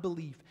with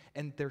unbelief,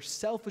 and they're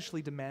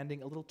selfishly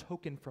demanding a little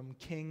token from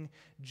King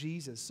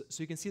Jesus.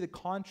 So you can see the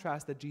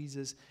contrast that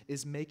Jesus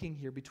is making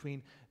here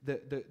between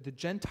the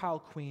Gentile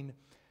queen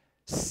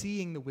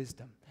seeing the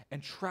wisdom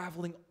and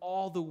traveling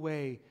all the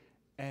way,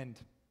 and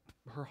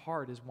her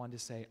heart is one to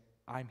say,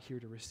 I'm here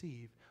to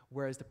receive.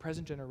 Whereas the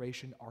present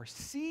generation are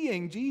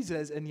seeing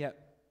Jesus and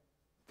yet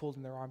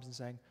folding their arms and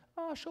saying,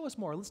 show us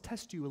more. Let's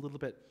test you a little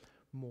bit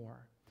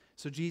more.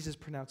 So Jesus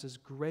pronounces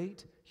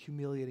great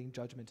humiliating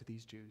judgment to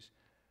these Jews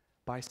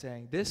by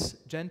saying, this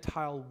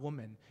Gentile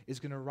woman is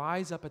going to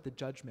rise up at the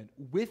judgment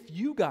with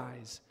you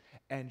guys,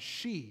 and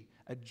she,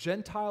 a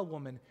Gentile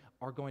woman,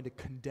 are going to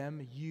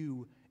condemn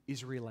you,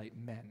 Israelite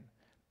men.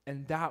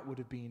 And that would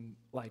have been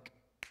like,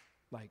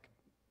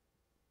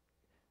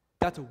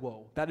 that's a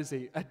woe. That is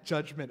a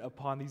judgment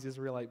upon these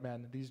Israelite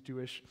men, these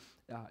Jewish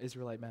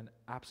Israelite men,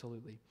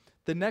 absolutely.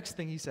 The next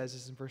thing he says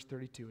is in verse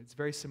 32. It's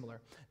very similar.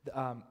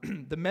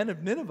 The men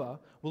of Nineveh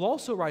will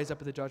also rise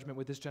up at the judgment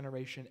with this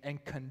generation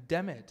and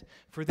condemn it,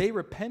 for they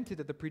repented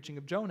at the preaching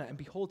of Jonah, and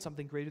behold,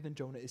 something greater than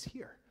Jonah is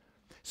here.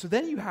 So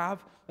then you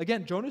have,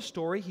 again, Jonah's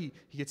story. He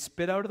gets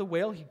spit out of the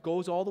whale. He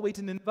goes all the way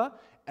to Nineveh,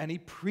 and he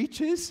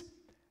preaches,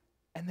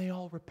 and they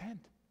all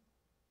repent.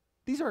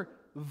 These are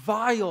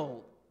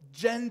vile,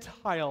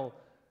 Gentile,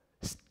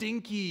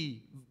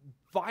 stinky,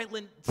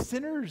 violent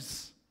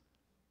sinners.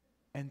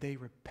 And they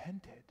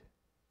repented.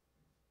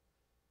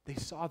 They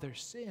saw their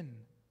sin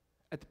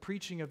at the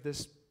preaching of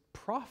this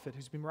prophet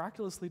who's been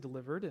miraculously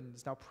delivered and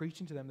is now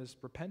preaching to them this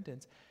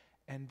repentance,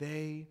 and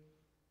they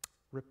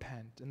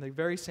repent. And the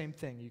very same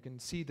thing, you can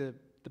see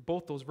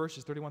both those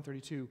verses, 31,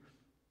 32,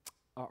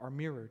 are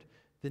mirrored.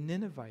 The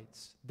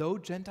Ninevites, though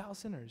Gentile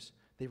sinners,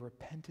 they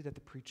repented at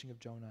the preaching of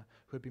Jonah,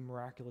 who had been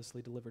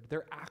miraculously delivered.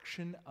 Their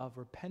action of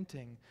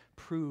repenting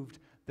proved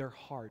their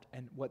heart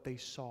and what they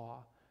saw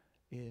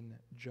in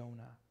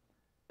Jonah.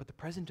 But the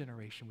present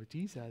generation with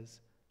Jesus,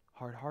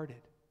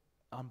 hard-hearted,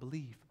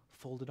 unbelief,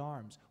 folded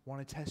arms,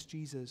 want to test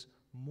Jesus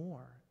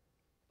more.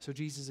 So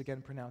Jesus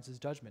again pronounces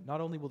judgment.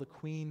 Not only will the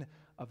queen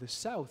of the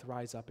south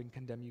rise up and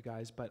condemn you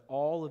guys, but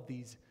all of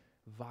these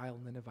vile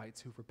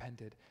Ninevites who've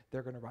repented,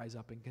 they're going to rise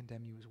up and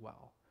condemn you as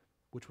well,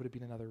 which would have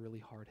been another really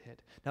hard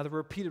hit. Now, the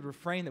repeated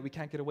refrain that we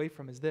can't get away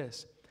from is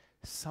this: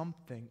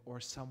 something or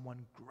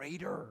someone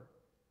greater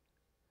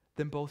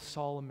than both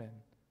Solomon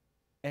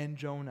and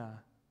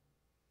Jonah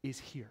is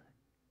here.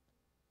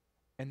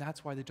 And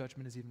that's why the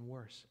judgment is even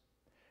worse.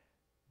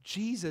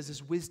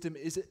 Jesus' wisdom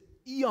is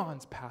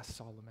eons past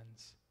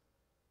Solomon's.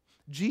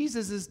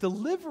 Jesus'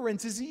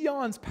 deliverance is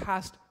eons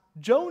past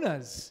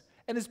Jonah's.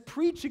 And his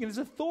preaching and his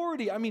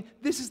authority, I mean,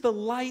 this is the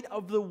light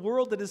of the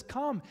world that has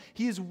come.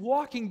 He is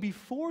walking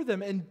before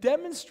them and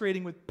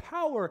demonstrating with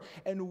power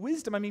and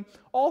wisdom. I mean,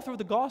 all through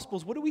the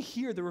Gospels, what do we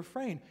hear? The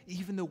refrain,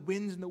 even the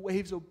winds and the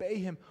waves obey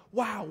him.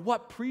 Wow,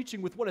 what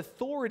preaching, with what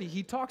authority.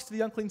 He talks to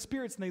the unclean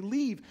spirits and they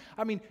leave.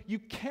 I mean,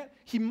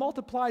 he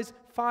multiplies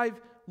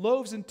 5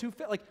 loaves and 2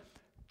 fish. Like,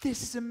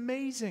 this is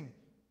amazing.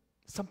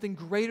 Something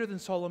greater than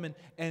Solomon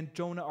and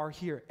Jonah are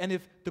here. And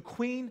if the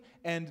queen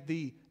and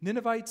the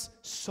Ninevites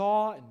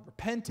saw and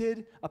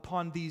repented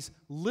upon these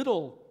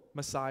little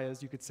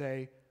messiahs, you could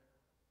say,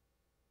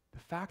 the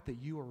fact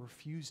that you are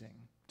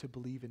refusing to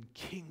believe in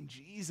King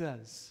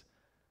Jesus,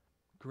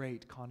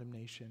 great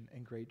condemnation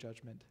and great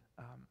judgment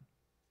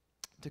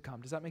to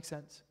come. Does that make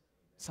sense?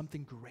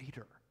 Something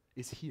greater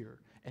is here,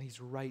 and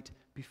he's right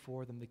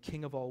before them. The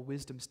King of all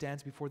wisdom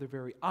stands before their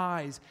very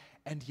eyes,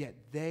 and yet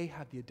they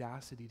have the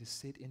audacity to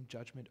sit in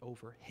judgment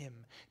over him,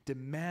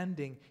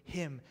 demanding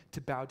him to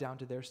bow down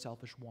to their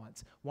selfish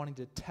wants, wanting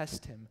to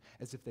test him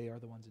as if they are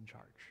the ones in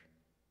charge.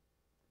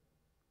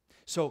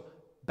 So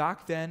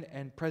back then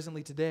and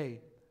presently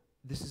today,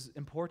 this is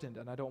important,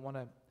 and I don't want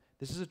to,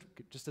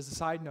 just as a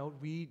side note,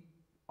 we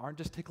aren't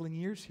just tickling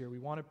ears here. We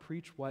want to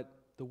preach what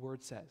the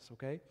word says,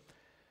 okay?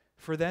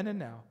 For then and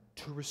now,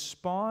 to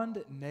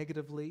respond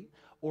negatively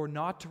or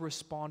not to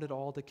respond at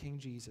all to King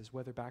Jesus,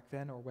 whether back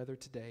then or whether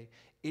today,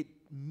 it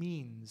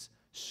means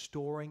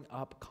storing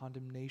up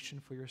condemnation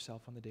for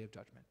yourself on the day of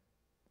judgment.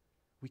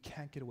 We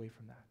can't get away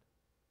from that.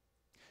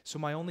 So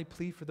my only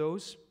plea for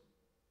those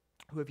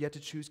who have yet to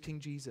choose King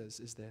Jesus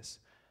is this: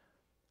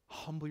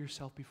 humble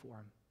yourself before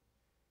him.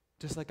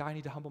 Just like I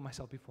need to humble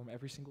myself before him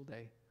every single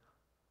day.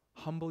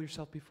 Humble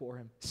yourself before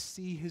him.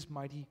 See his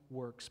mighty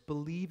works.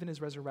 Believe in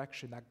his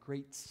resurrection, that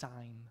great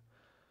sign.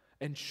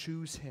 And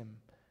choose him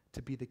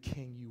to be the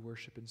king you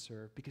worship and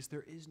serve, because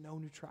there is no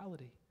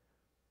neutrality.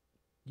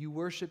 You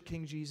worship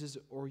King Jesus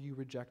or you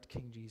reject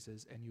King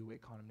Jesus and you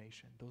await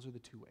condemnation. Those are the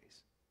two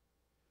ways.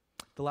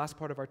 The last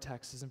part of our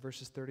text is in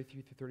verses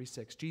 33 through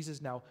 36.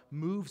 Jesus now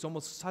moves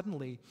almost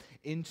suddenly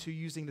into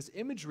using this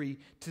imagery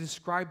to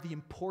describe the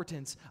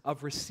importance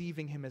of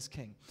receiving him as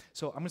king.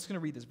 So I'm just going to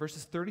read this,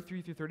 verses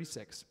 33 through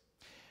 36.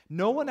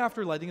 No one,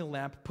 after lighting a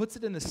lamp, puts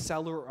it in a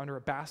cellar or under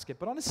a basket,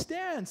 but on a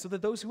stand, so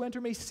that those who enter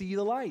may see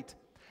the light.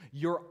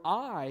 Your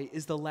eye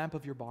is the lamp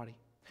of your body.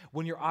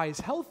 When your eye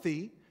is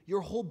healthy, your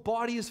whole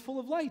body is full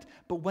of light.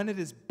 But when it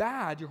is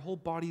bad, your whole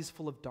body is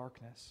full of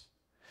darkness.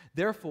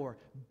 Therefore,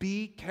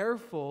 be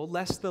careful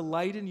lest the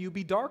light in you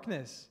be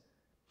darkness.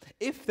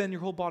 If then your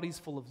whole body is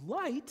full of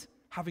light,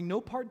 having no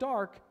part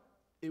dark,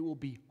 it will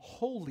be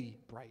wholly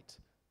bright.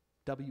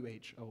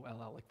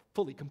 W-H-O-L-L, like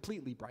fully,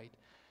 completely bright.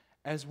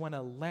 As when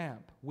a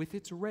lamp with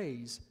its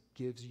rays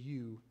gives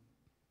you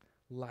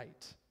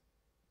light.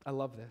 I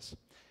love this.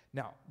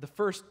 Now, the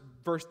first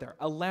verse there,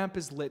 a lamp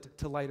is lit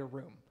to light a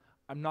room.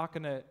 I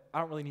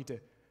don't really need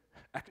to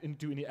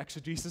do any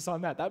exegesis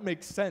on that. That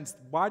makes sense.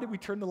 Why did we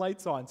turn the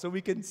lights on? So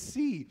we can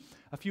see.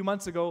 A few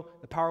months ago,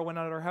 the power went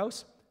out at our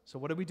house. So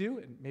what did we do?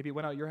 And maybe it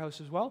went out at your house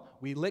as well.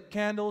 We lit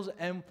candles,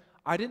 and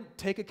I didn't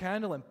take a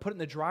candle and put it in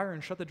the dryer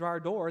and shut the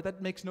dryer door.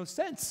 That makes no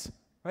sense,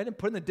 right? And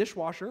put it in the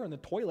dishwasher or in the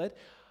toilet.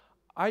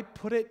 I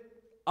put it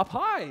up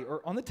high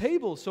or on the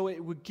table so it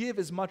would give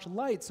as much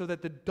light so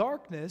that the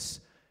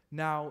darkness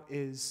now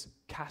is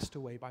cast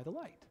away by the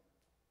light,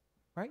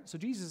 right? So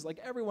Jesus, like,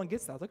 everyone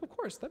gets that. Like, of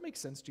course, that makes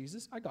sense,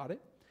 Jesus. I got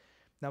it.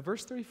 Now,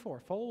 verse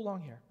 34, follow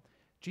along here.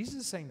 Jesus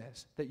is saying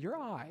this, that your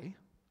eye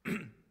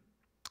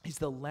is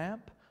the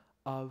lamp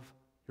of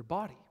your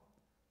body.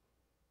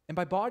 And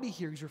by body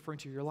here, he's referring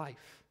to your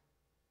life,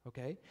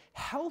 okay?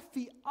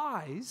 Healthy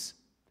eyes,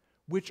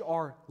 which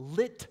are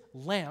lit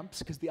lamps,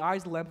 because the eye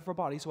is the lamp of our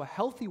body, so a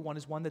healthy one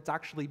is one that's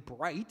actually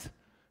bright,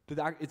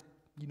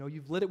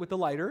 You've lit it with the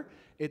lighter,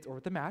 or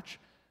with the match,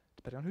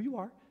 depending on who you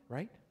are,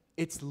 right?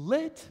 It's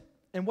lit,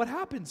 and what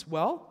happens?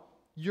 Well,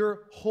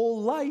 your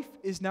whole life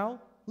is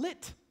now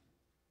lit.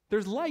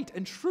 There's light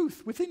and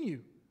truth within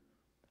you.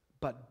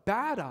 But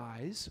bad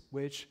eyes,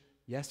 which,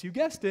 yes, you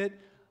guessed it,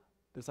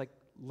 there's like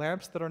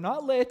lamps that are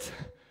not lit,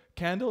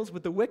 candles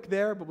with the wick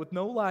there, but with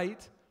no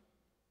light,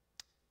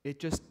 it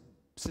just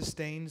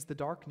sustains the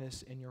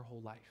darkness in your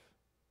whole life.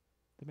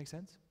 That make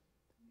sense?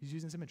 He's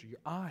using this imagery. Your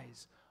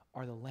eyes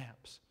are the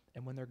lamps.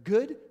 And when they're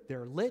good,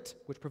 they're lit,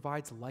 which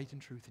provides light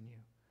and truth in you.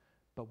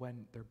 But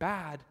when they're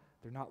bad,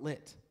 they're not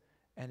lit.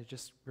 And it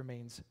just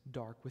remains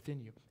dark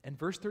within you. And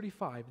verse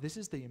 35, this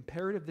is the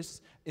imperative.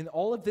 In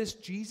all of this,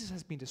 Jesus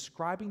has been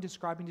describing,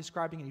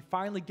 and he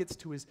finally gets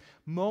to his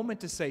moment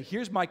to say,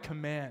 here's my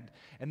command.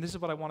 And this is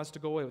what I want us to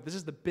go away with. This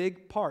is the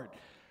big part.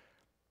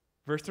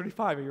 Verse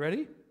 35, are you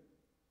ready?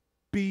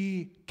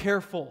 Be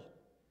careful.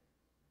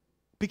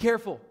 Be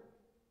careful.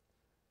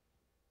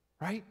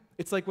 Right?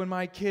 It's like when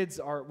my kids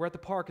we're at the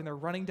park and they're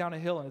running down a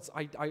hill,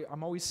 and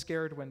I'm always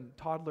scared when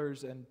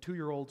toddlers and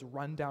 2-year-olds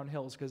run down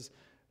hills, because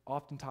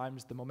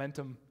oftentimes the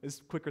momentum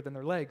is quicker than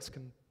their legs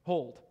can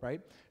hold,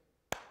 right?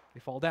 They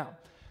fall down.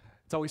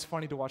 It's always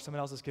funny to watch someone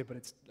else's kid, but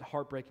it's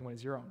heartbreaking when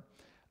it's your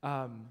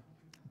own.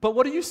 But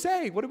what do you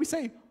say? What do we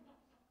say?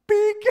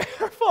 Be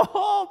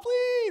careful,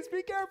 please,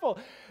 be careful.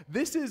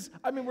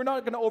 We're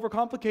not going to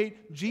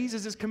overcomplicate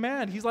Jesus'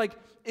 command. He's like,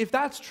 if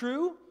that's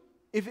true,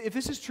 if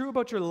this is true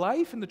about your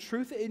life and the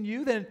truth in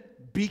you, then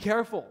be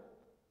careful.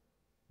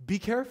 Be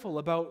careful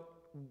about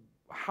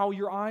how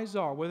your eyes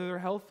are, whether they're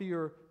healthy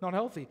or not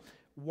healthy.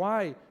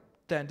 Why,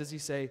 then, does he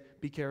say,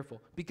 be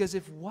careful? Because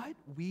if what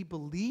we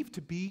believe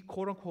to be,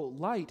 quote-unquote,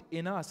 light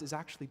in us is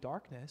actually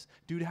darkness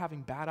due to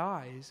having bad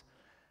eyes,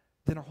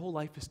 then our whole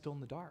life is still in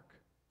the dark.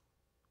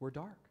 We're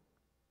dark.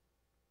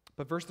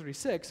 But verse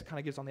 36 kind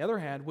of gives, on the other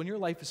hand, when your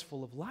life is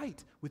full of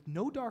light, with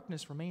no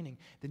darkness remaining,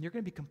 then you're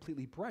going to be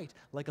completely bright,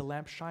 like a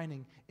lamp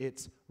shining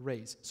its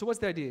rays. So what's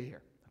the idea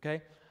here?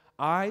 Okay?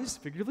 Eyes,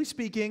 figuratively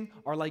speaking,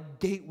 are like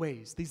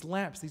gateways, these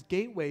lamps, these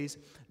gateways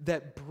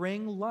that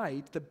bring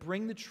light, that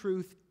bring the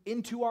truth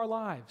into our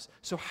lives.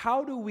 So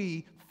how do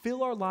we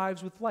fill our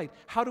lives with light?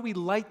 How do we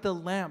light the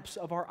lamps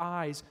of our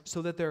eyes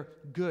so that they're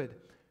good?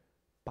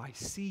 By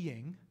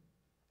seeing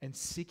and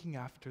seeking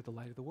after the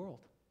light of the world.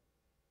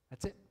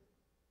 That's it.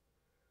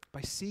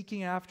 By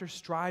seeking after,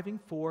 striving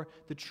for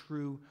the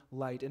true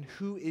light. And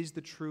who is the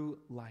true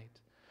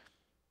light?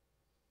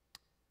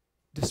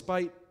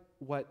 Despite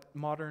what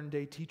modern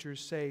day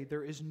teachers say,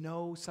 there is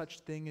no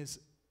such thing as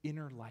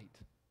inner light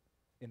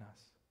in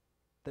us.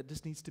 That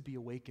just needs to be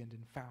awakened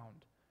and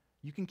found.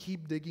 You can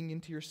keep digging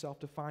into yourself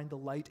to find the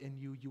light in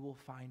you. You will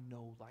find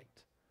no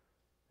light.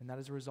 And that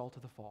is a result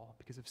of the fall,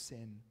 because of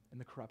sin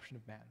and the corruption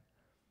of man.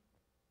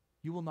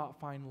 You will not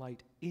find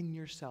light in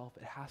yourself.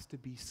 It has to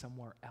be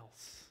somewhere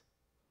else.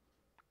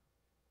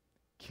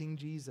 King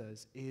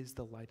Jesus is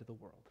the light of the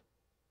world.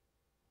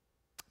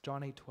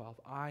 John 8:12,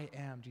 I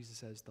am, Jesus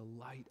says, the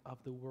light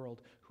of the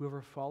world.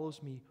 Whoever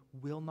follows me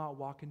will not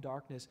walk in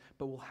darkness,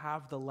 but will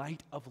have the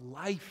light of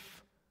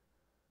life,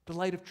 the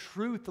light of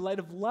truth, the light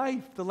of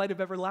life, the light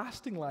of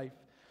everlasting life.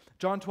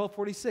 John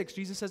 12:46,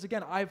 Jesus says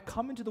again, I have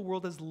come into the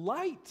world as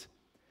light,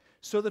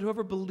 so that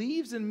whoever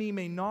believes in me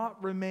may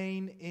not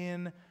remain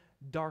in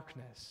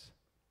darkness.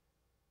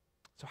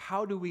 So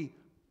how do we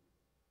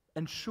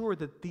ensure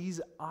that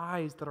these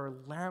eyes that are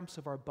lamps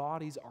of our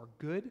bodies are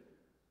good?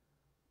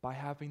 By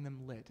having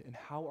them lit. And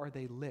how are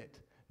they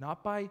lit?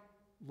 Not by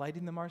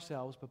lighting them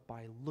ourselves, but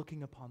by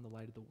looking upon the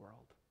light of the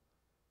world.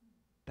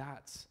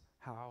 That's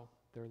how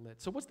they're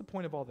lit. So what's the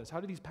point of all this? How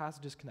do these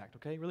passages connect?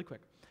 Okay, really quick.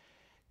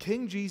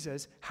 King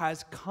Jesus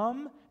has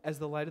come as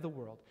the light of the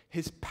world.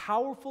 His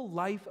powerful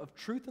life of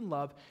truth and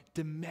love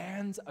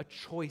demands a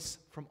choice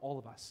from all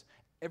of us,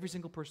 every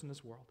single person in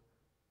this world.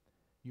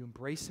 You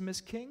embrace him as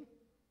king,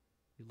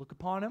 you look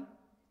upon him,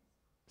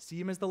 see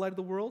him as the light of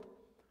the world,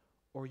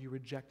 or you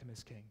reject him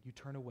as king. You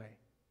turn away,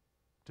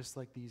 just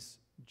like these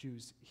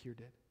Jews here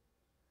did.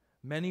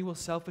 Many will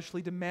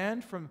selfishly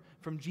demand from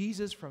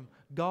Jesus, from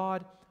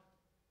God,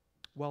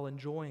 while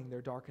enjoying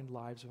their darkened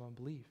lives of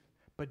unbelief.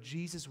 But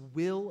Jesus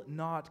will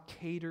not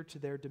cater to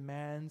their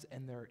demands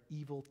and their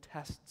evil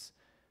tests,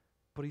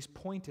 but he's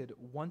pointed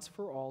once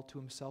for all to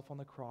himself on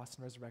the cross,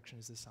 and resurrection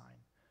is the sign.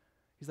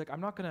 He's like, I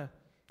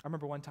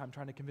remember one time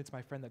trying to convince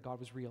my friend that God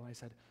was real, and I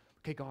said,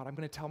 okay, God, I'm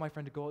going to tell my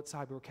friend to go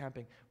outside. We were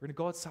camping. We're going to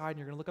go outside, and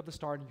you're going to look up the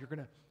star, and you're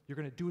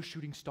going to do a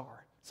shooting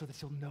star so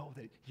that you'll know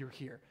that you're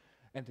here.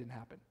 And it didn't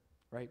happen,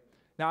 right?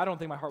 Now, I don't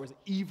think my heart was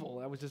evil.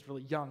 I was just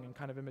really young and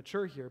kind of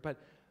immature here. But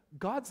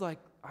God's like,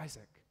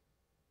 Isaac,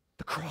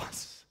 the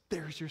cross,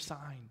 there's your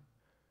sign.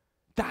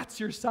 That's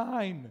your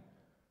sign.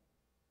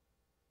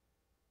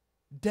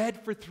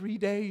 Dead for 3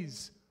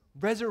 days,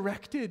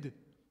 resurrected.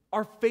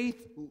 Our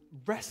faith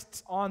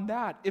rests on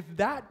that. If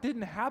that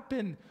didn't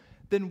happen,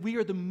 then we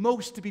are the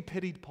most to be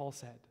pitied, Paul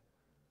said,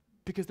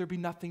 because there'd be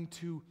nothing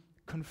to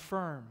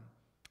confirm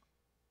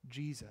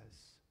Jesus.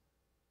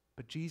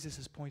 But Jesus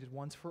has pointed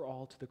once for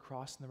all to the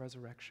cross and the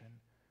resurrection.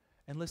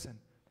 And listen,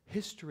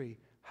 history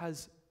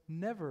has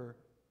never,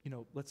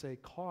 let's say,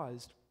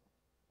 caused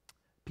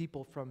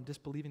people from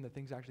disbelieving that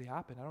things actually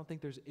happen. I don't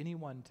think there's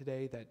anyone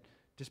today that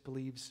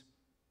disbelieves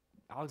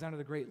Alexander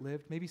the Great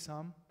lived. Maybe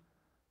some.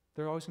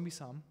 There are always going to be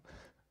some.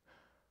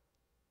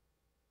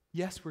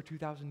 Yes, we're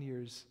 2,000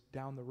 years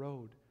down the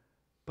road,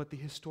 but the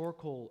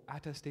historical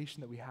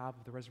attestation that we have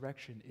of the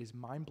resurrection is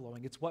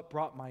mind-blowing. It's what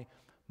brought my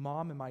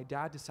mom and my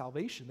dad to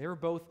salvation. They were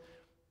both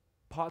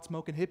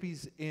pot-smoking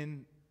hippies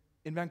in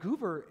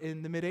Vancouver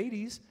in the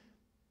mid-'80s,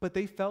 but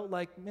they felt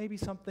like maybe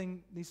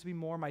something needs to be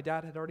more. My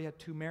dad had already had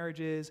 2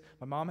 marriages.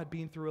 My mom had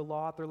been through a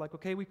lot. They're like,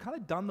 okay, we've kind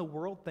of done the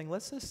world thing.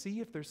 Let's just see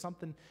if there's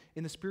something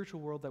in the spiritual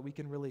world that we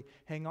can really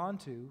hang on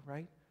to,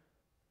 right?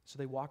 So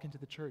they walk into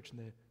the church, and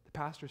the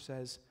pastor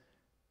says,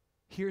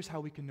 here's how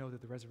we can know that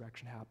the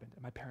resurrection happened.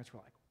 And my parents were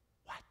like,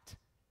 what?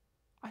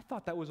 I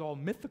thought that was all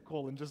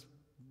mythical and just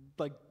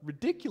like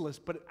ridiculous,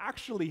 but it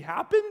actually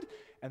happened?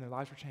 And their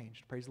lives were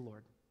changed. Praise the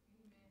Lord.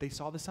 They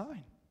saw the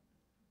sign,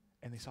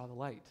 and they saw the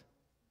light,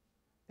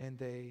 and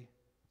they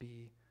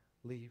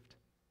believed.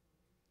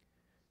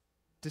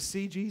 To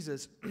see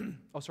Jesus,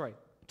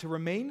 to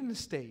remain in a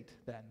state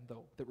then,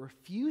 though, that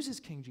refuses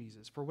King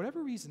Jesus, for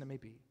whatever reason it may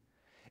be,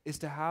 is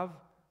to have,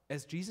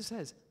 as Jesus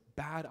says,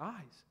 bad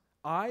eyes.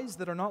 Eyes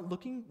that are not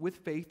looking with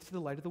faith to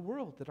the light of the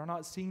world, that are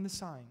not seeing the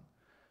sign.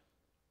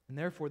 And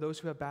therefore, those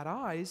who have bad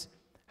eyes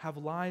have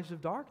lives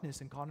of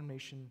darkness, and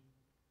condemnation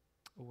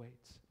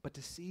awaits. But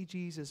to see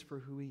Jesus for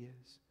who he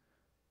is,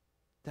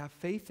 to have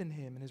faith in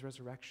him and his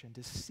resurrection,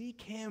 to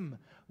seek him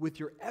with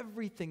your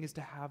everything, is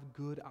to have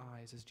good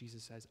eyes, as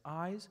Jesus says,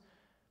 eyes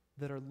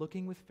that are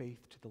looking with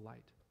faith to the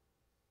light.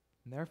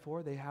 And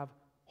therefore, they have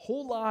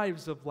whole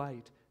lives of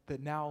light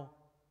that now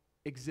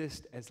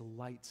exist as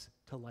lights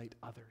to light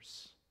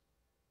others.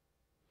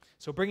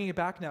 So bringing it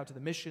back now to the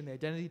mission, the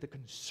identity, the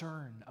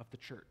concern of the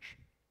church.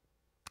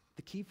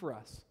 The key for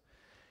us,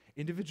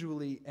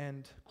 individually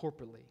and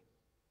corporately,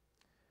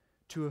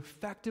 to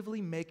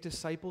effectively make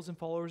disciples and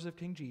followers of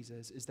King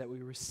Jesus is that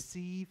we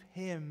receive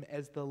him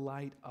as the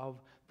light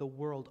of the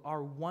world.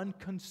 Our one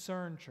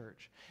concern,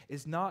 church,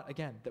 is not,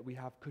 again, that we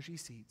have cushy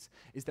seats,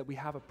 is that we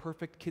have a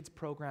perfect kids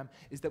program,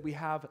 is that we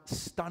have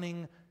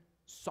stunning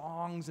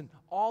songs and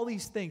all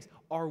these things.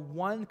 Our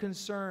one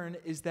concern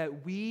is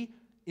that we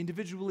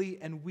individually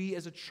and we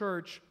as a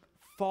church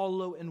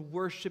follow and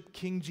worship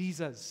King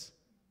Jesus.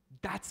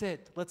 That's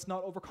it. Let's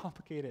not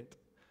overcomplicate it.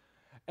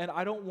 And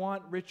I don't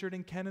want Richard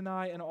and Ken and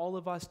I and all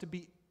of us to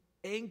be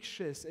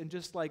anxious and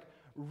just like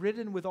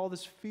ridden with all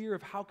this fear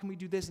of how can we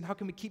do this and how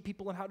can we keep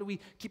people and how do we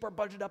keep our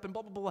budget up and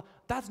blah, blah, blah.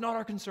 That's not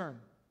our concern.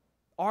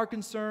 Our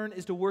concern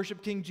is to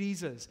worship King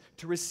Jesus,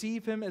 to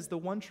receive him as the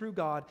one true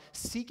God,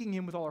 seeking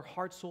him with all our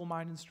heart, soul,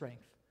 mind, and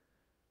strength.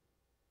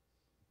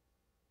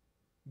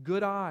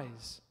 Good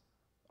eyes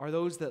are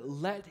those that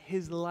let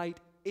his light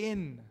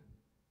in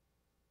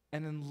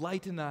and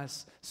enlighten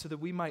us so that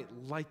we might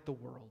light the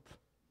world.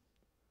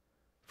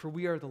 For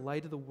we are the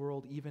light of the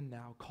world even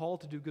now,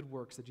 called to do good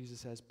works, that Jesus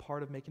says,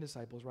 part of making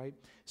disciples, right?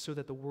 So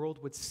that the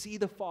world would see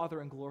the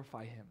Father and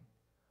glorify him.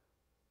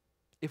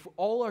 If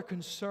all our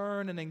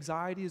concern and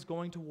anxiety is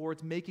going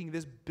towards making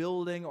this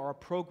building or our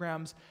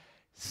programs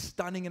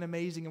stunning and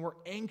amazing, and we're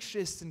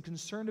anxious and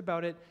concerned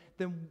about it,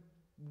 then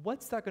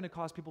what's that going to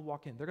cause people to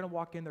walk in? They're going to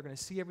walk in, they're going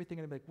to see everything,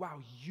 and they're like, wow,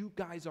 you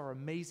guys are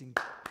amazing.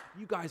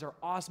 You guys are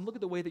awesome. Look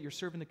at the way that you're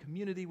serving the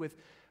community with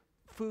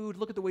food.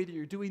 Look at the way that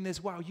you're doing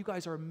this. Wow, you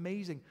guys are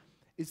amazing.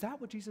 Is that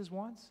what Jesus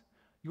wants?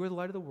 You are the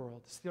light of the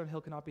world. The city on a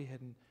hill cannot be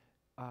hidden.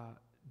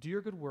 Do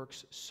your good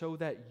works so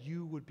that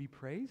you would be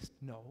praised?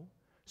 No.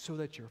 So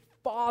that your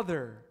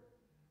Father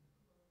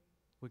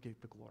would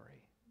get the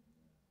glory.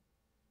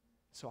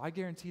 So I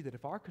guarantee that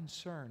if our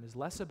concern is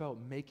less about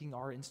making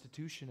our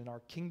institution and our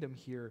kingdom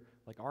here,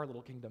 like our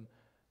little kingdom,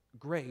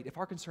 great, if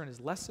our concern is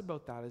less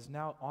about that, is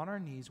now on our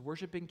knees,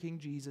 worshiping King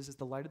Jesus as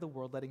the light of the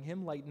world, letting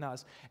him lighten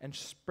us and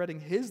spreading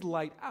his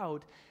light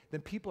out,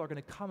 then people are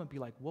going to come and be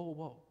like, whoa,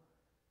 whoa,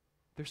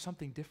 there's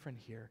something different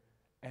here,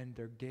 and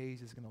their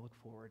gaze is going to look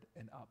forward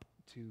and up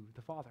to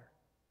the Father.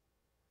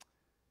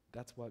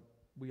 That's what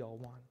we all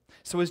want.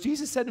 So as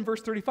Jesus said in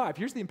verse 35,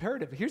 here's the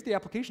imperative, here's the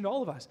application to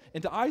all of us,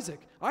 and to Isaac,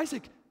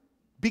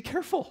 be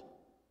careful.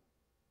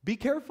 Be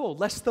careful,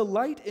 lest the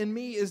light in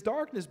me is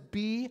darkness.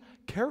 Be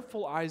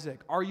careful,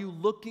 Isaac. Are you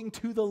looking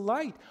to the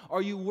light?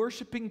 Are you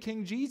worshiping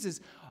King Jesus?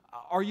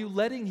 Are you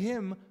letting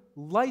him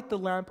light the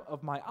lamp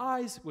of my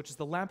eyes, which is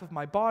the lamp of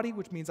my body,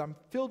 which means I'm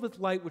filled with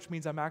light, which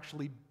means I'm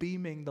actually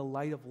beaming the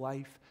light of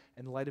life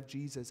and the light of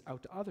Jesus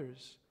out to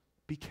others?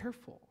 Be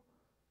careful.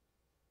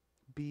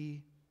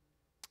 Be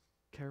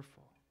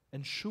careful.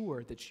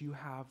 Ensure that you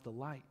have the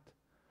light.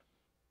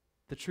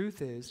 The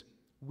truth is,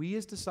 we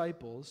as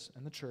disciples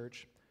and the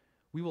church,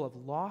 we will have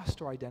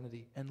lost our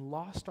identity and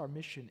lost our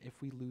mission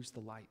if we lose the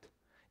light.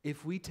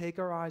 If we take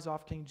our eyes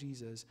off King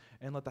Jesus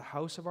and let the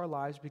house of our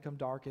lives become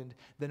darkened,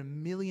 then a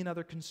million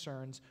other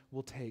concerns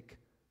will take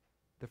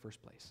the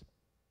first place.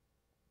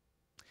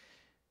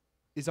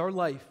 Is our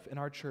life in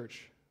our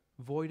church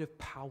void of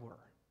power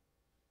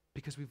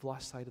because we've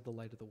lost sight of the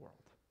light of the world?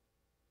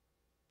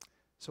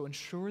 So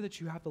ensure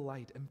that you have the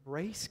light.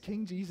 Embrace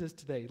King Jesus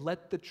today.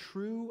 Let the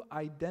true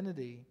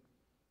identity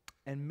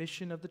and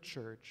mission of the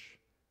church,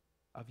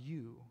 of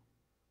you,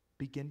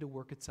 begin to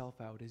work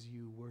itself out as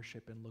you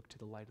worship and look to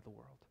the light of the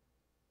world.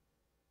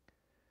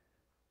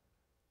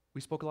 We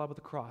spoke a lot about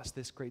the cross,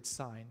 this great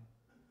sign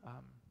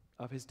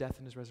of his death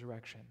and his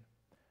resurrection.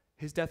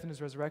 His death and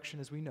his resurrection,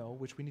 as we know,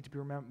 which we need to be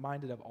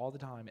reminded of all the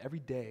time,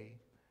 every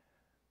day,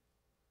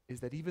 is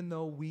that even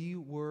though we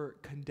were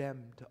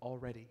condemned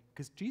already,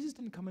 because Jesus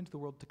didn't come into the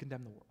world to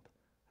condemn the world.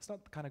 That's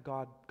not the kind of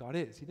God God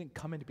is. He didn't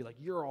come in to be like,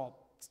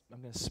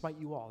 I'm going to smite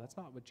you all. That's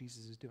not what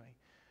Jesus is doing.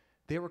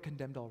 They were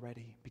condemned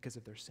already because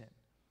of their sin.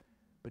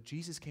 But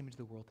Jesus came into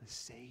the world to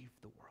save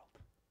the world,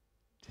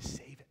 to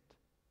save it,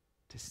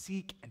 to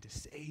seek and to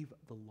save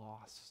the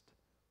lost.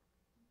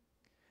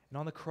 And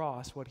on the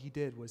cross, what he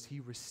did was he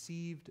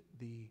received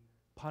the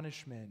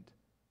punishment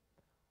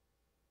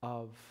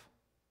of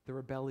the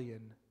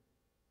rebellion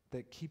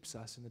that keeps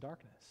us in the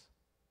darkness.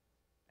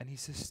 And he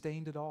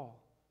sustained it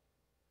all.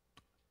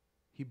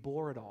 He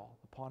bore it all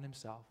upon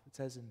himself. It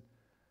says in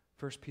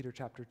 1 Peter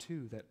chapter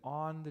 2 that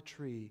on the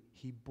tree,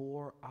 he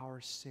bore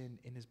our sin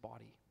in his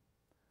body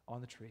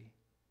on the tree.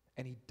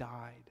 And he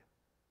died.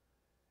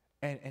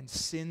 And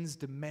sin's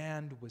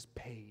demand was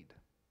paid.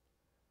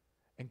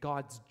 And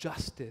God's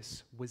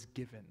justice was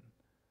given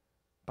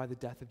by the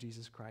death of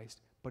Jesus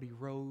Christ. But he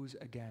rose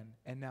again.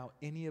 And now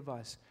any of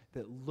us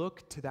that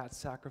look to that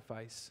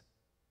sacrifice,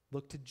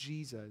 look to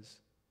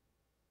Jesus,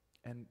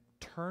 and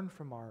turn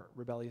from our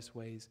rebellious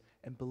ways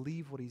and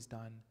believe what he's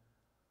done,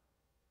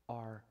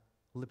 are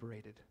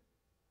liberated,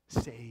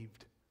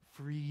 saved,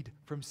 freed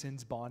from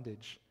sin's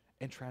bondage,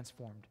 and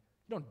transformed.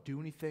 You don't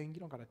do anything. You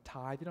don't got to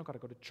tithe. You don't got to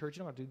go to church.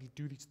 You don't got to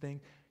do these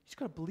things. You just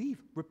got to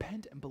believe,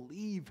 repent, and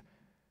believe,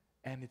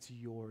 and it's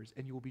yours,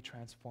 and you will be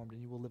transformed,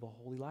 and you will live a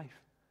holy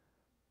life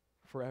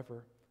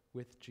forever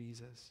with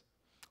Jesus.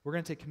 We're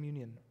going to take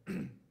communion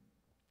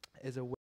as a way